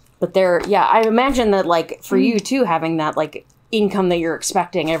 But I imagine that, like, for you too, having that, like, income that you're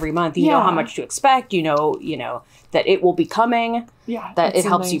expecting every month, you know how much to expect, you know, that it will be coming. Yeah. That it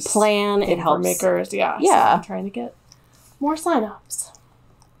helps you plan. It helps makers. Yeah. Yeah. So I'm trying to get more signups.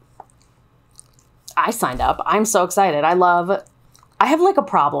 I signed up. I'm so excited. I have like a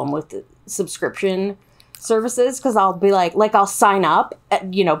problem with the subscription services because I'll be like I'll sign up,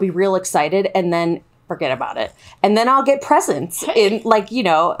 be real excited and then forget about it. And then I'll get presents in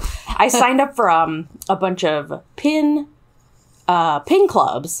I signed up for a bunch of pin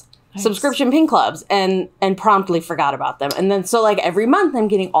clubs, subscription pin clubs, and promptly forgot about them. And then so every month I'm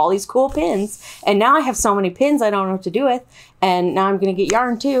getting all these cool pins, and now I have so many pins I don't know what to do with. And now I'm gonna get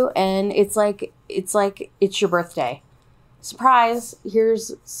yarn too, and it's like it's your birthday. Surprise,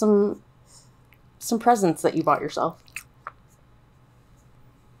 here's some presents that you bought yourself.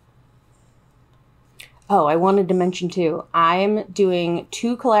 Oh, I wanted to mention too, I'm doing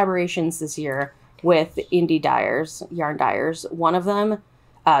 2 collaborations this year with indie dyers, yarn dyers. One of them,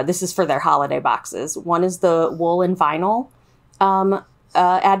 this is for their holiday boxes. One is the wool and vinyl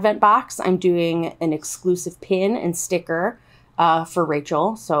advent box. I'm doing an exclusive pin and sticker for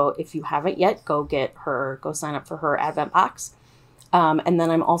Rachel. So if you haven't yet, go sign up for her advent box. And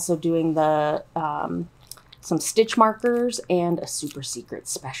then I'm also doing some stitch markers and a super secret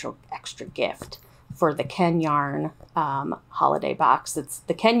special extra gift for the Ken Yarn holiday box.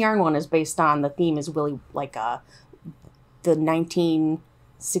 The Ken Yarn one is based on, the theme is really the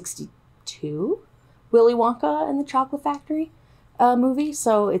 1962 Willy Wonka and the Chocolate Factory movie.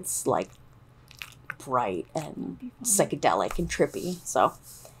 So it's bright and psychedelic and trippy. So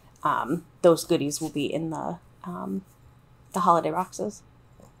those goodies will be in the holiday boxes.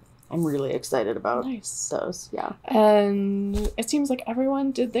 I'm really excited about those. Yeah. And it seems like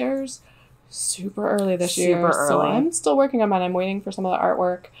everyone did theirs super early this year. Early. So I'm still working on mine. I'm waiting for some of the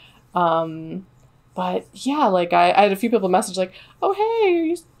artwork. But yeah, I had a few people message oh, hey, are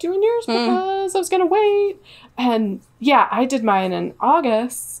you doing yours? Because I was going to wait. And yeah, I did mine in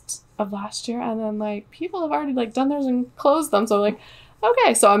August of last year. And then people have already done theirs and closed them. So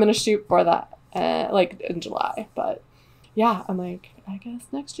okay, so I'm going to shoot for that in July. But yeah, I'm I guess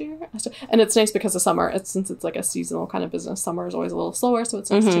next year. And it's nice because of summer. Since it's a seasonal kind of business. Summer is always a little slower, so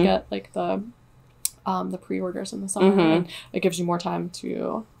it's nice to get the pre-orders in the summer, and it gives you more time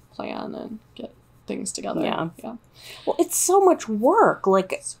to plan and get things together. Yeah. Well, it's so much work. For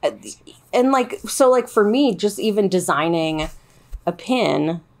me, just even designing a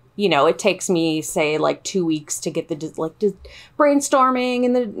pin, it takes me say 2 weeks to get the brainstorming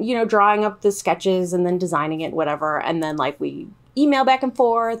and the drawing up the sketches and then designing it, whatever, and then we email back and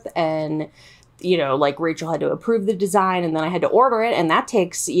forth, and Rachel had to approve the design, and then I had to order it, and that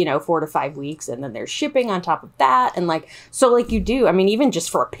takes 4 to 5 weeks, and then there's shipping on top of that, and you do, I mean, even just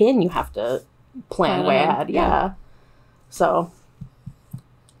for a pin you have to plan way ahead. Yeah. So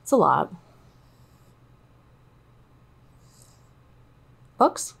it's a lot.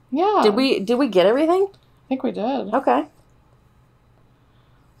 Books? Yeah. Did we get everything? I think we did. Okay.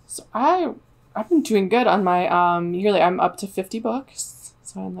 So I've been doing good on my yearly. I'm up to 50 books,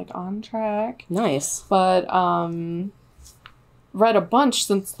 so I'm on track. Nice. But read a bunch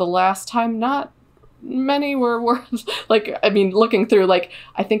since the last time. Not many were worth looking through. I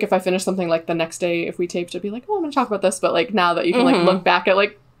think if I finish something the next day, if we taped, it'd be oh, I'm gonna talk about this. But now that you can look back at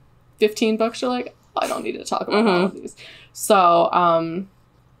 15 books, you're oh, I don't need to talk about all of these. So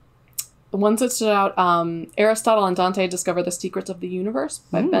ones that stood out, Aristotle and Dante Discover the Secrets of the Universe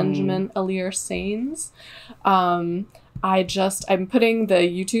by Benjamin Alir Sains. I'm putting the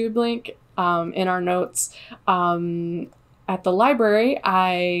YouTube link in our notes. At the library,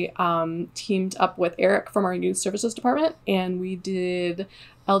 I teamed up with Eric from our youth services department, and we did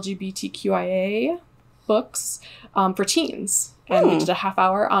LGBTQIA books for teens. And we did a half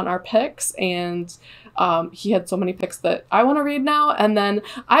hour on our picks, and he had so many picks that I want to read now. And then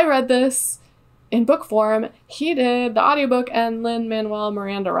I read this in book form. He did the audiobook, and Lin-Manuel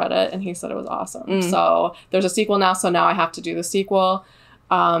Miranda read it, and he said it was awesome. So there's a sequel now, so now I have to do the sequel.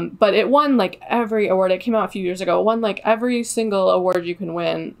 But it won every award. It came out a few years ago. It won every single award you can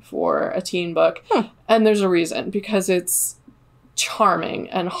win for a teen book. And there's a reason, because it's charming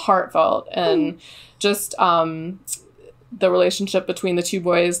and heartfelt and just the relationship between the two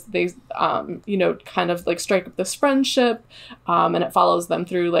boys, they, you know, kind of like strike up this friendship, and it follows them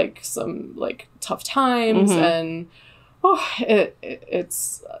through like some like tough times, and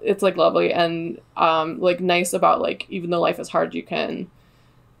it's like lovely and like nice about like even though life is hard, you can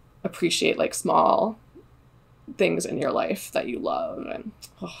appreciate like small things in your life that you love, and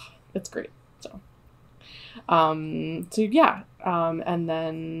it's great. So yeah, and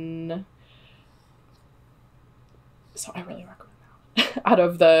then. So I really recommend that. Out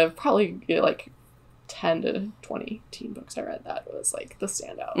of the probably like 10 to 20 teen books I read, that was like the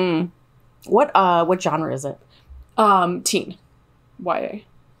standout. What genre is it? Teen. YA.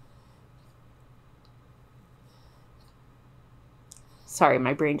 Sorry,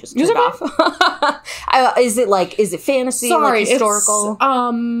 my brain just turned off. Is it fantasy? Sorry, like historical?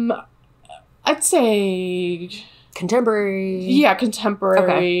 I'd say contemporary. Yeah,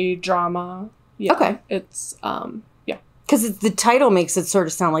 contemporary drama. Yeah. Okay. It's because the title makes it sort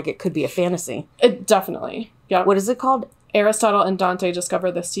of sound like it could be a fantasy. It definitely. Yeah. What is it called? Aristotle and Dante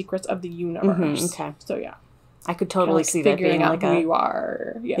discover the secrets of the universe. Okay. So yeah. I could totally see that being out like who you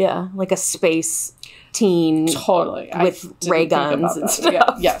are. Yeah, like a space teen. Totally. With ray guns and stuff.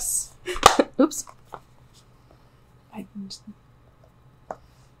 Yeah. Yes. Oops.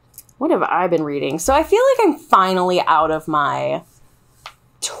 What have I been reading? So I feel like I'm finally out of my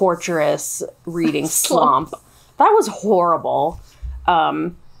torturous reading slump. That was horrible.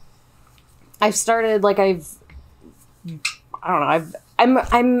 I've started like I've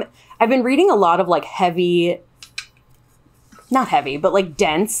been reading a lot of like not heavy, but like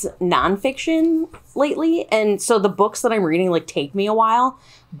dense nonfiction lately. And so the books that I'm reading like take me a while,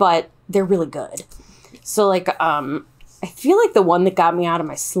 but they're really good. So like I feel like the one that got me out of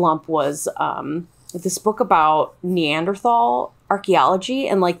my slump was this book about Neanderthal archaeology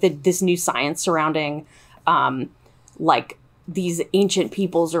and like this new science surrounding like these ancient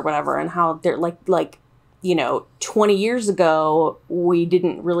peoples or whatever, and how they're like you know, 20 years ago we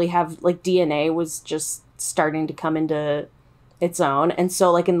didn't really have like DNA was just starting to come into its own, and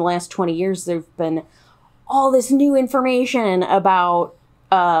so like in the last 20 years there've been all this new information about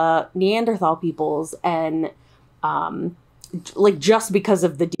Neanderthal peoples, and like just because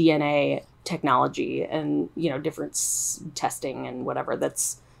of the DNA technology and, you know, different testing and whatever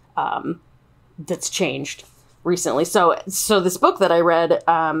that's changed recently. So this book that I read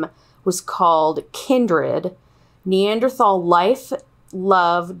was called Kindred, Neanderthal Life,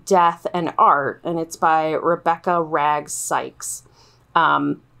 Love, Death, and Art, and it's by Rebecca Wragg Sykes.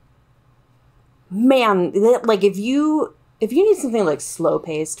 Man, like if you need something like slow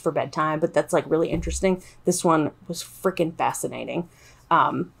paced for bedtime, but that's like really interesting, this one was freaking fascinating.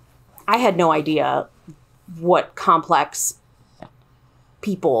 I had no idea what complex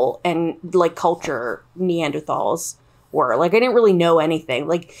people and like culture Neanderthals were. Like I didn't really know anything.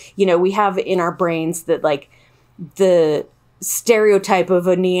 Like, you know, we have in our brains that like the stereotype of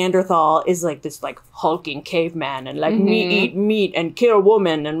a Neanderthal is like this like hulking caveman and like eat meat and kill a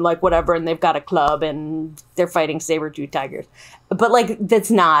woman and like whatever, and they've got a club and they're fighting saber-tooth tigers. But like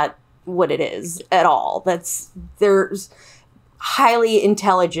that's not what it is at all. They're highly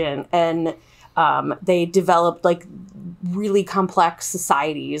intelligent, and they developed like really complex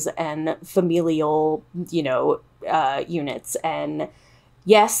societies and familial, you know, units. And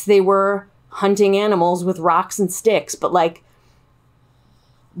yes, they were hunting animals with rocks and sticks, but like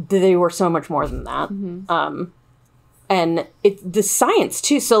they were so much more than that. And it's the science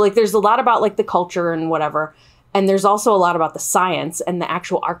too. So like there's a lot about like the culture and whatever, and there's also a lot about the science and the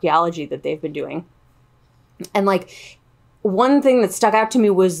actual archaeology that they've been doing. And like one thing that stuck out to me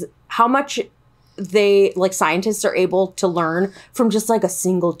was how much they like scientists are able to learn from just like a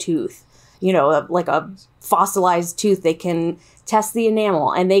single tooth, you know, like a fossilized tooth. They can test the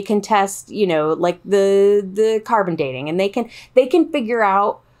enamel, and they can test, you know, like the carbon dating, and they can figure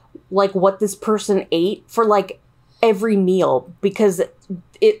out like what this person ate for like every meal, because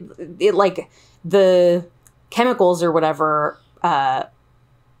it like the chemicals or whatever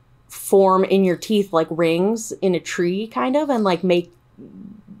form in your teeth like rings in a tree kind of, and like make,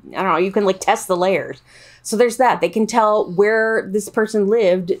 I don't know, you can like test the layers. So there's that. They can tell where this person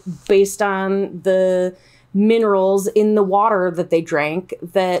lived based on the minerals in the water that they drank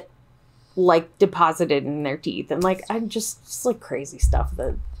that like deposited in their teeth. And like, I'm just like crazy stuff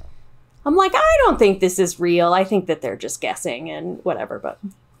that I'm like, I don't think this is real. I think that they're just guessing and whatever, but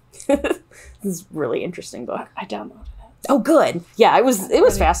this is a really interesting book. I downloaded it. Oh, good. Yeah, it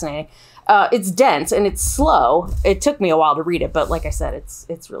was fascinating. It's dense and it's slow. It took me a while to read it, but like I said,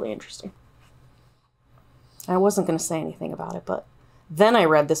 it's really interesting. I wasn't going to say anything about it, but then I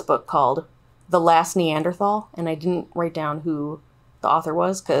read this book called The Last Neanderthal, and I didn't write down who the author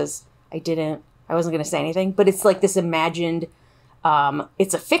was because I wasn't going to say anything, but it's like this imagined,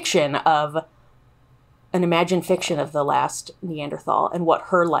 it's an imagined fiction of the last Neanderthal and what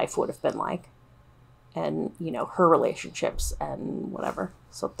her life would have been like, and, you know, her relationships and whatever.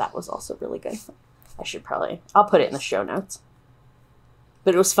 So that was also really good. I'll put it in the show notes.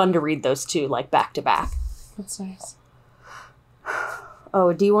 But it was fun to read those two, like, back to back. That's nice.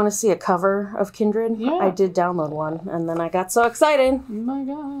 Oh, do you want to see a cover of Kindred? Yeah. I did download one, and then I got so excited. Oh my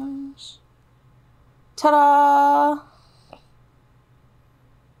gosh. Ta-da!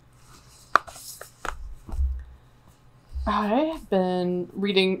 I've been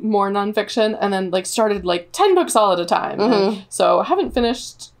reading more nonfiction and then, like, started, like, 10 books all at a time. Mm-hmm. So I haven't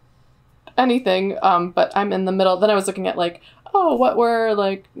finished anything, but I'm in the middle. Then I was looking at, like, oh, what were,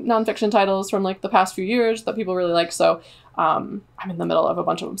 like, nonfiction titles from, like, the past few years that people really like. So I'm in the middle of a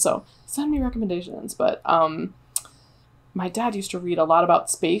bunch of them. So send me recommendations. But my dad used to read a lot about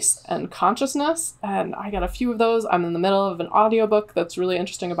space and consciousness, and I got a few of those. I'm in the middle of an audiobook that's really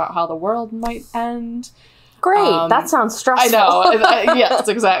interesting about how the world might end. Great. That sounds stressful. I know. Yes,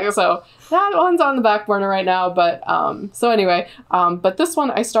 exactly. So that one's on the back burner right now. But so anyway, but this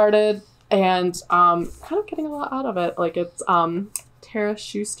one I started and kind of getting a lot out of it. Like, it's Tara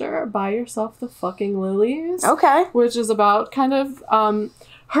Schuster, Buy Yourself the Fucking Lilies. Okay. Which is about kind of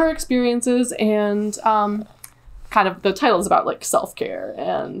her experiences and kind of the title is about, like, self-care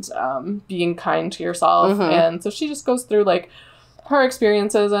and being kind to yourself. Mm-hmm. And so she just goes through, like, her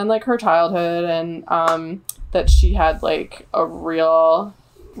experiences and, like, her childhood and that she had, like, a real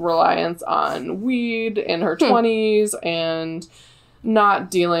reliance on weed in her 20s and not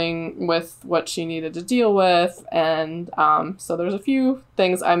dealing with what she needed to deal with. And so there's a few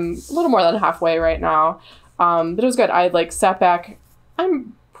things. I'm a little more than halfway right now. But it was good. I, like, sat back.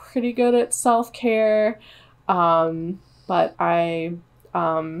 I'm pretty good at self-care. But I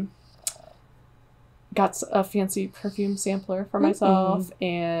got a fancy perfume sampler for myself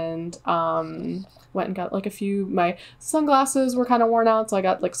and went and got, like, a few. My sunglasses were kind of worn out, so I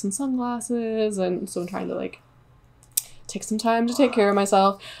got, like, some sunglasses, and so I'm trying to, like, take some time to take care of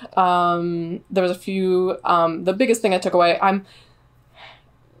myself. There was a few. The biggest thing I took away, I'm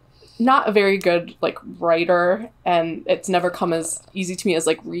not a very good, like, writer, and it's never come as easy to me as,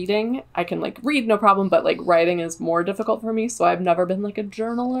 like, reading. I can, like, read no problem, but, like, writing is more difficult for me, so I've never been, like, a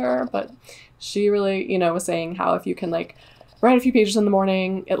journaler. But she really, you know, was saying how if you can, like, write a few pages in the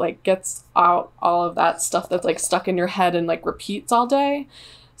morning, it, like, gets out all of that stuff that's, like, stuck in your head and, like, repeats all day.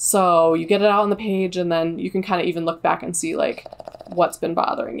 So you get it out on the page, and then you can kind of even look back and see, like, what's been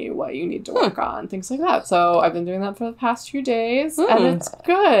bothering you, what you need to work on, things like that. So I've been doing that for the past few days, and it's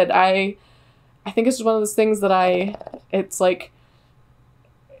good. I think it's just one of those things that it's like,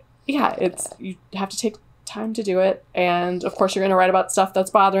 yeah, you have to take time to do it. And of course you're going to write about stuff that's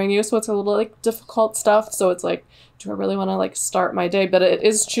bothering you. So it's a little, like, difficult stuff. So it's like, do I really want to, like, start my day? But it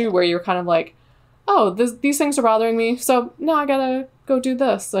is true where you're kind of like, oh, these things are bothering me. So now I gotta go do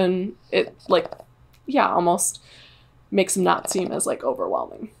this. And it, like, yeah, almost makes them not seem as, like,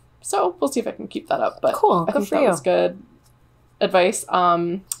 overwhelming. So we'll see if I can keep that up. But cool. I think that was good advice.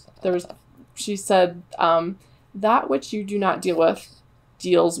 She said, that which you do not deal with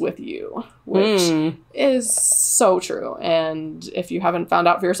deals with you, which is so true. And if you haven't found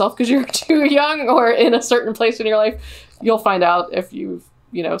out for yourself because you're too young or in a certain place in your life, you'll find out if you've,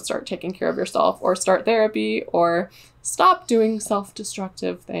 you know, start taking care of yourself or start therapy or stop doing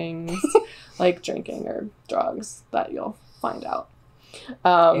self-destructive things like drinking or drugs, that you'll find out.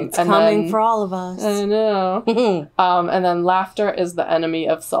 It's coming for all of us. I know. And then laughter is the enemy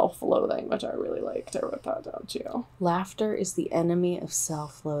of self-loathing, which I really liked. I wrote that down too. Laughter is the enemy of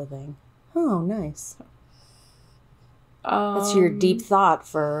self-loathing. Oh, nice. That's your deep thought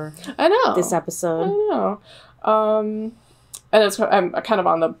for this episode. I know. And I'm kind of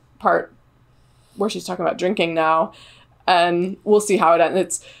on the part where she's talking about drinking now, and we'll see how it ends.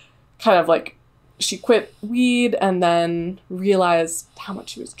 It's kind of like she quit weed and then realized how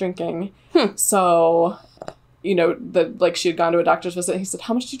much she was drinking. So, you know, she had gone to a doctor's visit, and he said,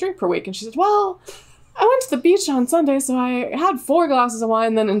 how much do you drink per week? And she said, well, I went to the beach on Sunday, so I had 4 glasses of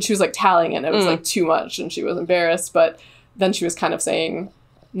wine then, and she was, like, tallying it, and it was, like, too much, and she was embarrassed, but then she was kind of saying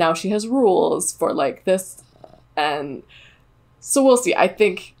now she has rules for, like, this, and so we'll see. I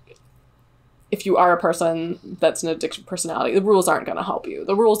think if you are a person that's an addiction personality, the rules aren't going to help you.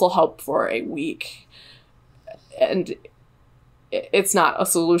 The rules will help for a week. And it's not a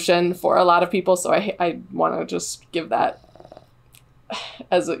solution for a lot of people. So I want to just give that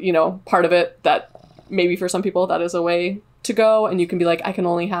as a, you know, part of it, that maybe for some people that is a way to go, and you can be like, I can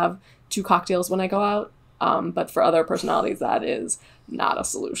only have 2 cocktails when I go out. But for other personalities, that is not a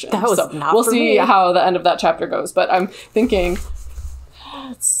solution. That was not we'll for see me. how the end of that chapter goes. But I'm thinking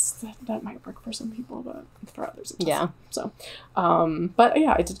that might work for some people, but for others, it doesn't. Yeah. So, but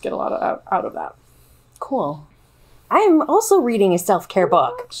yeah, I did get a lot out of that. Cool. I am also reading a self-care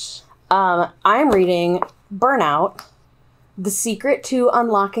book. I'm reading Burnout, The Secret to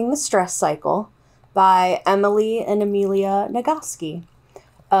Unlocking the Stress Cycle by Emily and Amelia Nagoski.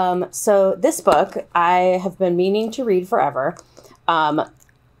 So this book I have been meaning to read forever.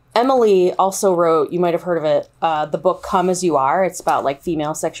 Emily also wrote, you might have heard of it, the book Come As You Are. It's about like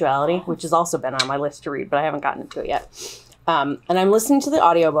female sexuality, which has also been on my list to read, but I haven't gotten to it yet. And I'm listening to the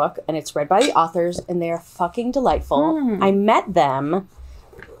audiobook, and it's read by the authors, and they are fucking delightful. I met them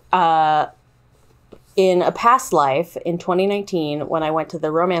in a past life in 2019 when I went to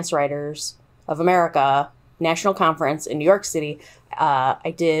the Romance Writers of America National Conference in New York City.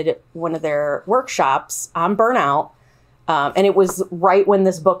 I did one of their workshops on Burnout, and it was right when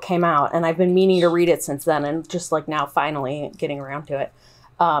this book came out, and I've been meaning to read it since then, and just like now finally getting around to it.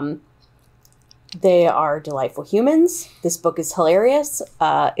 They are delightful humans. This book is hilarious.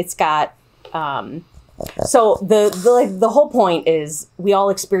 It's got so the whole point is we all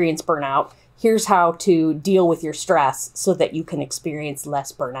experience burnout. Here's how to deal with your stress so that you can experience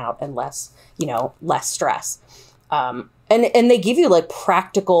less burnout and less stress. And they give you like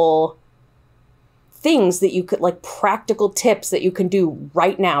practical things that you could, like practical tips that you can do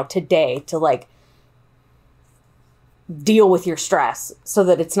right now today to like deal with your stress so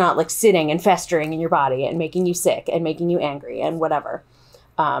that it's not like sitting and festering in your body and making you sick and making you angry and whatever.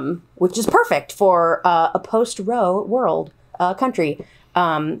 Which is perfect for a post-Roe world, country,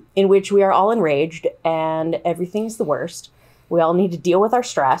 in which we are all enraged and everything's the worst. We all need to deal with our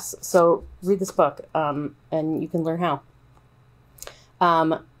stress. So read this book, and you can learn how.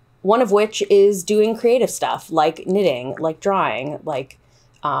 One of which is doing creative stuff like knitting, like drawing, like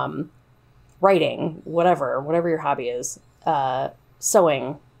writing, whatever your hobby is,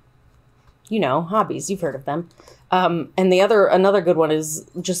 sewing, hobbies, you've heard of them. And another good one is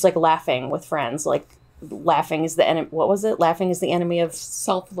just like laughing with friends, like laughing is the enemy. What was it? Laughing is the enemy of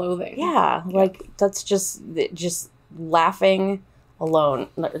self-loathing. Yeah. Like that's just laughing alone,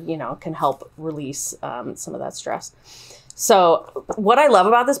 can help release some of that stress. So what I love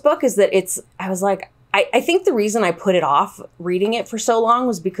about this book is that I was like, I think the reason I put it off reading it for so long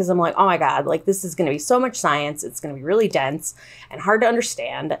was because I'm like, oh my God, like this is going to be so much science. It's going to be really dense and hard to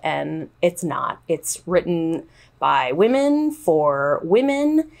understand. And it's not. It's written by women for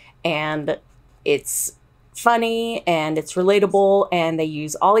women, and it's funny and it's relatable, and they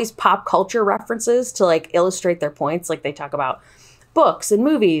use all these pop culture references to like illustrate their points. Like they talk about books and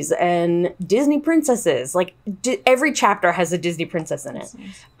movies and Disney princesses. Like every chapter has a Disney princess in it.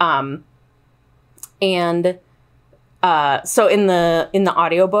 Nice. And so in the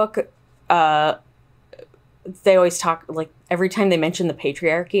audiobook, they always talk, like every time they mention the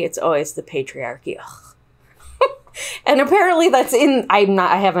patriarchy, it's always the patriarchy. And apparently that's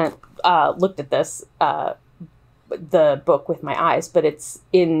I haven't looked at this the book with my eyes, but it's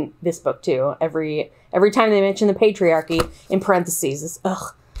in this book too. Every time they mention the patriarchy, in parentheses, is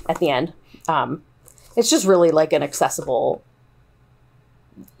ugh at the end. It's just really like an accessible,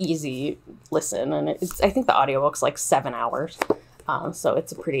 easy listen, and I think the audiobook's like 7 hours, so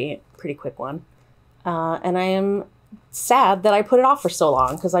it's a pretty quick one. And I am sad that I put it off for so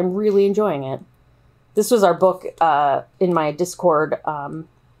long because I'm really enjoying it. This was our book in my Discord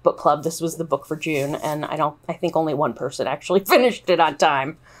book club. This was the book for June, and I think only one person actually finished it on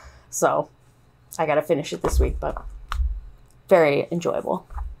time. So I got to finish it this week, but very enjoyable.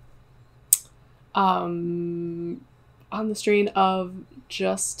 On the strain of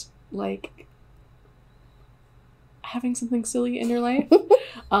just like having something silly in your life,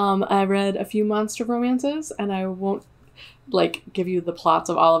 I read a few monster romances, and I won't like give you the plots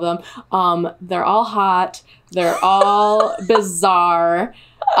of all of them. They're all hot. They're all bizarre.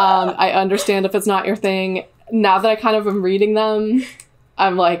 I understand if it's not your thing. Now that I kind of am reading them,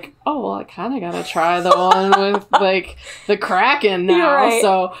 I'm like, oh, well, I kind of got to try the one with like the Kraken now. Right.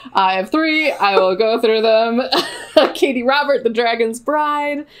 So I have 3. I will go through them. Katee Robert, the Dragon's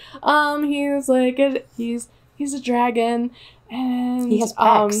Bride. He's like, he's a dragon, and he has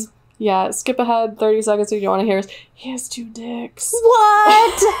pecs. Yeah, skip ahead 30 seconds if you want to hear. He has 2 dicks.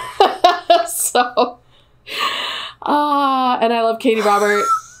 What? So, and I love Katee Robert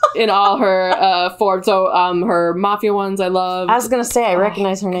in all her forms. So, her mafia ones I love. I was gonna say I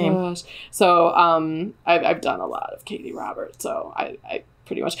recognize her name. Gosh. So, I've done a lot of Katee Robert. So I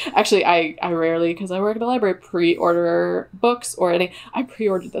pretty much. Actually, I rarely, because I work at a library, pre-order books or anything. I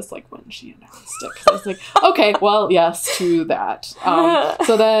pre-ordered this like when she announced it, because I was like, okay, well, yes, to that.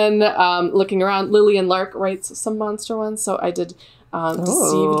 So then, looking around, Lilian Lark writes some monster ones. So I did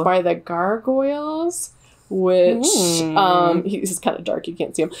Deceived by the Gargoyles, which he's kind of dark, you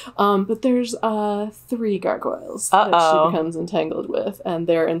can't see him. But there's 3 gargoyles that she becomes entangled with, and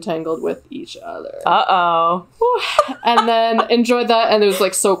they're entangled with each other. And then enjoyed that, and it was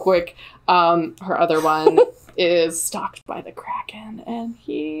like so quick. Her other one is Stalked by the Kraken, and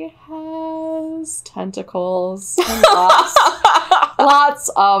he has tentacles and lots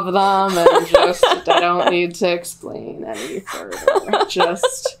of them, and just I don't need to explain any further.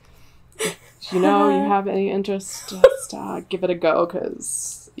 Just you have any interest, just give it a go,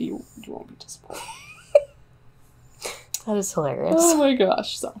 because you won't be disappointed. That is hilarious. Oh my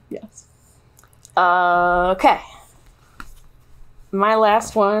gosh. So, yes. Okay. My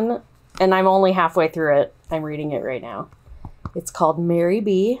last one, and I'm only halfway through it. I'm reading it right now. It's called Mary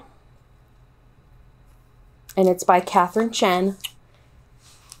B. And it's by Katherine Chen.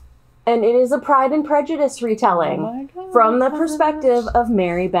 And it is a Pride and Prejudice retelling from the perspective of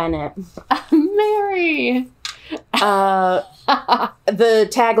Mary Bennett. Mary! The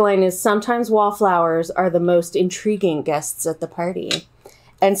tagline is, sometimes wallflowers are the most intriguing guests at the party.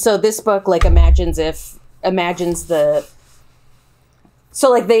 And so this book, like, imagines the... So,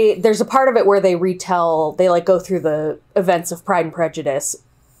 like, there's a part of it where they like, go through the events of Pride and Prejudice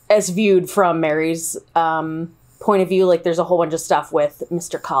as viewed from Mary's point of view. Like, there's a whole bunch of stuff with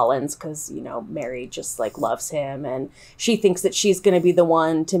Mr. Collins, because, Mary just, like, loves him, and she thinks that she's going to be the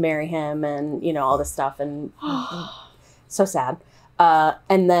one to marry him, and, all this stuff, and so sad.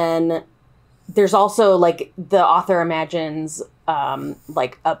 And then there's also, like, the author imagines,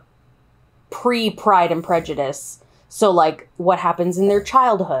 like, a pre-Pride and Prejudice, so, like, what happens in their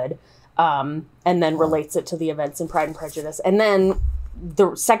childhood, and then relates it to the events in Pride and Prejudice. And then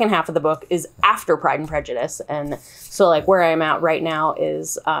the second half of the book is after Pride and Prejudice. And so, like, where I'm at right now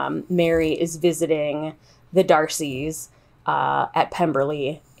is Mary is visiting the Darcys at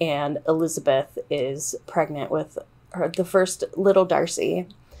Pemberley, and Elizabeth is pregnant with the first little Darcy.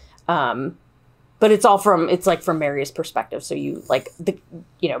 But it's from Mary's perspective. So you, like,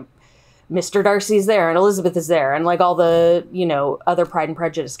 Mr. Darcy's there and Elizabeth is there, and, like, all the, other Pride and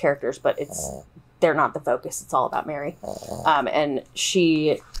Prejudice characters, but they're not the focus. It's all about Mary. And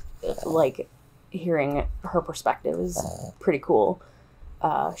she, like, hearing her perspective is pretty cool.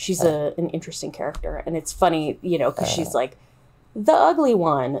 She's an interesting character, and it's funny, because she's, like, the ugly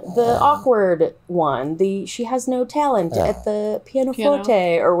one, the awkward one, she has no talent at the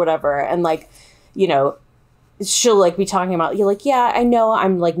pianoforte or whatever. And, like, she'll, like, be talking about, you're like, yeah, I know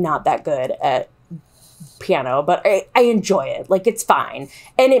I'm, like, not that good at piano, but I enjoy it. Like, it's fine.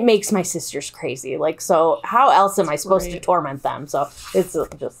 And it makes my sisters crazy. Like, so how else am I supposed to torment them? So it's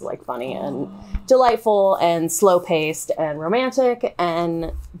just, like, funny and delightful and slow-paced and romantic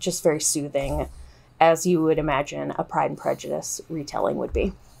and just very soothing, as you would imagine a Pride and Prejudice retelling would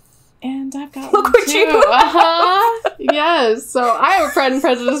be. And I've got one too. Yes. So I have a Pride and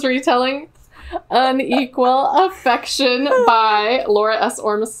Prejudice retelling, Unequal Affection by Laura S.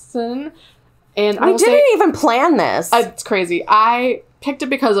 Ormston. And we didn't even plan this. It's crazy. I picked it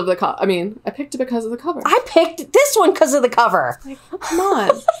because of the cover. I picked it because of the cover. I picked this one because of the cover. Like, come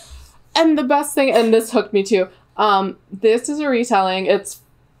on. And the best thing, and this hooked me too, this is a retelling. It's,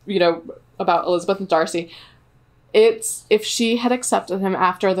 about Elizabeth and Darcy. It's if she had accepted him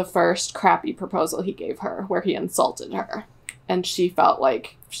after the first crappy proposal he gave her, where he insulted her. And she felt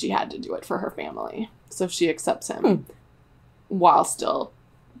like she had to do it for her family. So she accepts him while still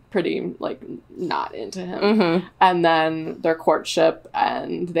pretty, like, not into him. Mm-hmm. And then their courtship,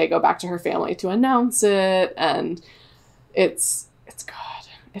 and they go back to her family to announce it, and it's good.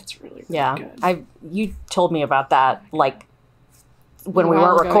 It's really, really good. You told me about that, like, when we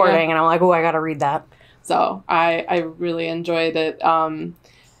weren't recording, and I'm like, oh, I gotta read that. So I really enjoyed it. And,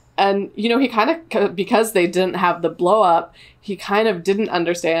 he kind of, because they didn't have the blow up, he kind of didn't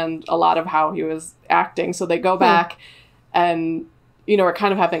understand a lot of how he was acting. So they go back and, are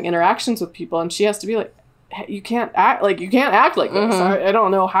kind of having interactions with people, and she has to be like, hey, you can't act like this. I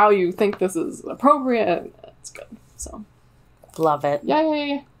don't know how you think this is appropriate. It's good. So love it.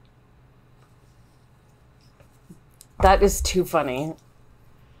 Yeah. That is too funny.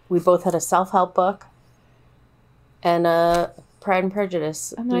 We both had a self-help book and a Pride and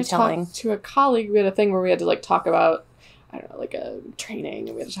Prejudice retelling. I talked to a colleague. We had a thing where we had to, like, talk about, I don't know, like a training,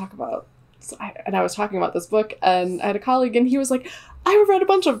 and we had to talk about, I was talking about this book, and I had a colleague, and he was like, I read a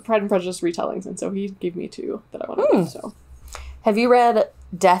bunch of Pride and Prejudice retellings, and so he gave me 2 that I want to read. So Have you read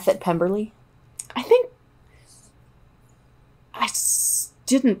Death at Pemberley? I think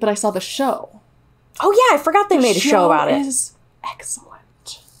didn't, but I saw the show. Oh yeah, I forgot they made a show about it. It is excellent.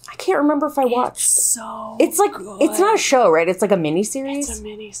 I can't remember if I watched. It's like good. It's not a show, right? It's like a miniseries. It's a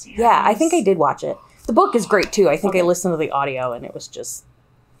miniseries. Yeah, I think I did watch it. The book is great too. I think I listened to the audio and it was just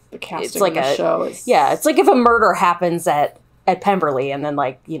the casting. It's like of the show is it's like if a murder happens at Pemberley and then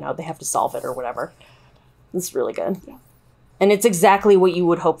like they have to solve it or whatever. It's really good. Yeah. And it's exactly what you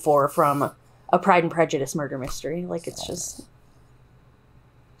would hope for from a Pride and Prejudice murder mystery. Like it's just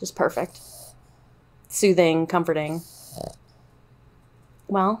perfect. Soothing, comforting.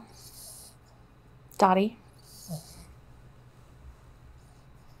 Well, Dottie.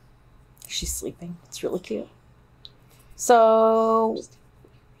 She's sleeping. It's really cute. So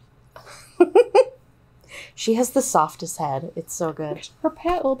she has the softest head. It's so good. Her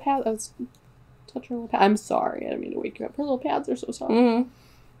little pad. I was touching her little pad. I'm sorry. I didn't mean to wake you up. Her little pads are so soft. Mm-hmm.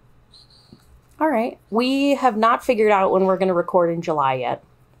 All right. We have not figured out when we're going to record in July yet.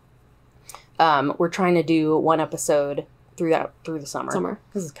 We're trying to do one episode through the summer.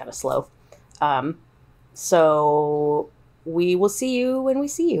 This is kind of slow. So we will see you when we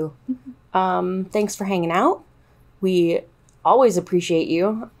see you. Mm-hmm. Thanks for hanging out. We always appreciate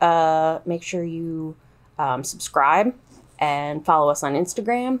you. Make sure you subscribe and follow us on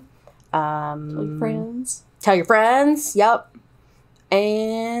Instagram. Tell your friends. Tell your friends. Yep.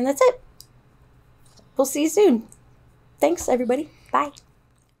 And that's it. We'll see you soon. Thanks, everybody. Bye.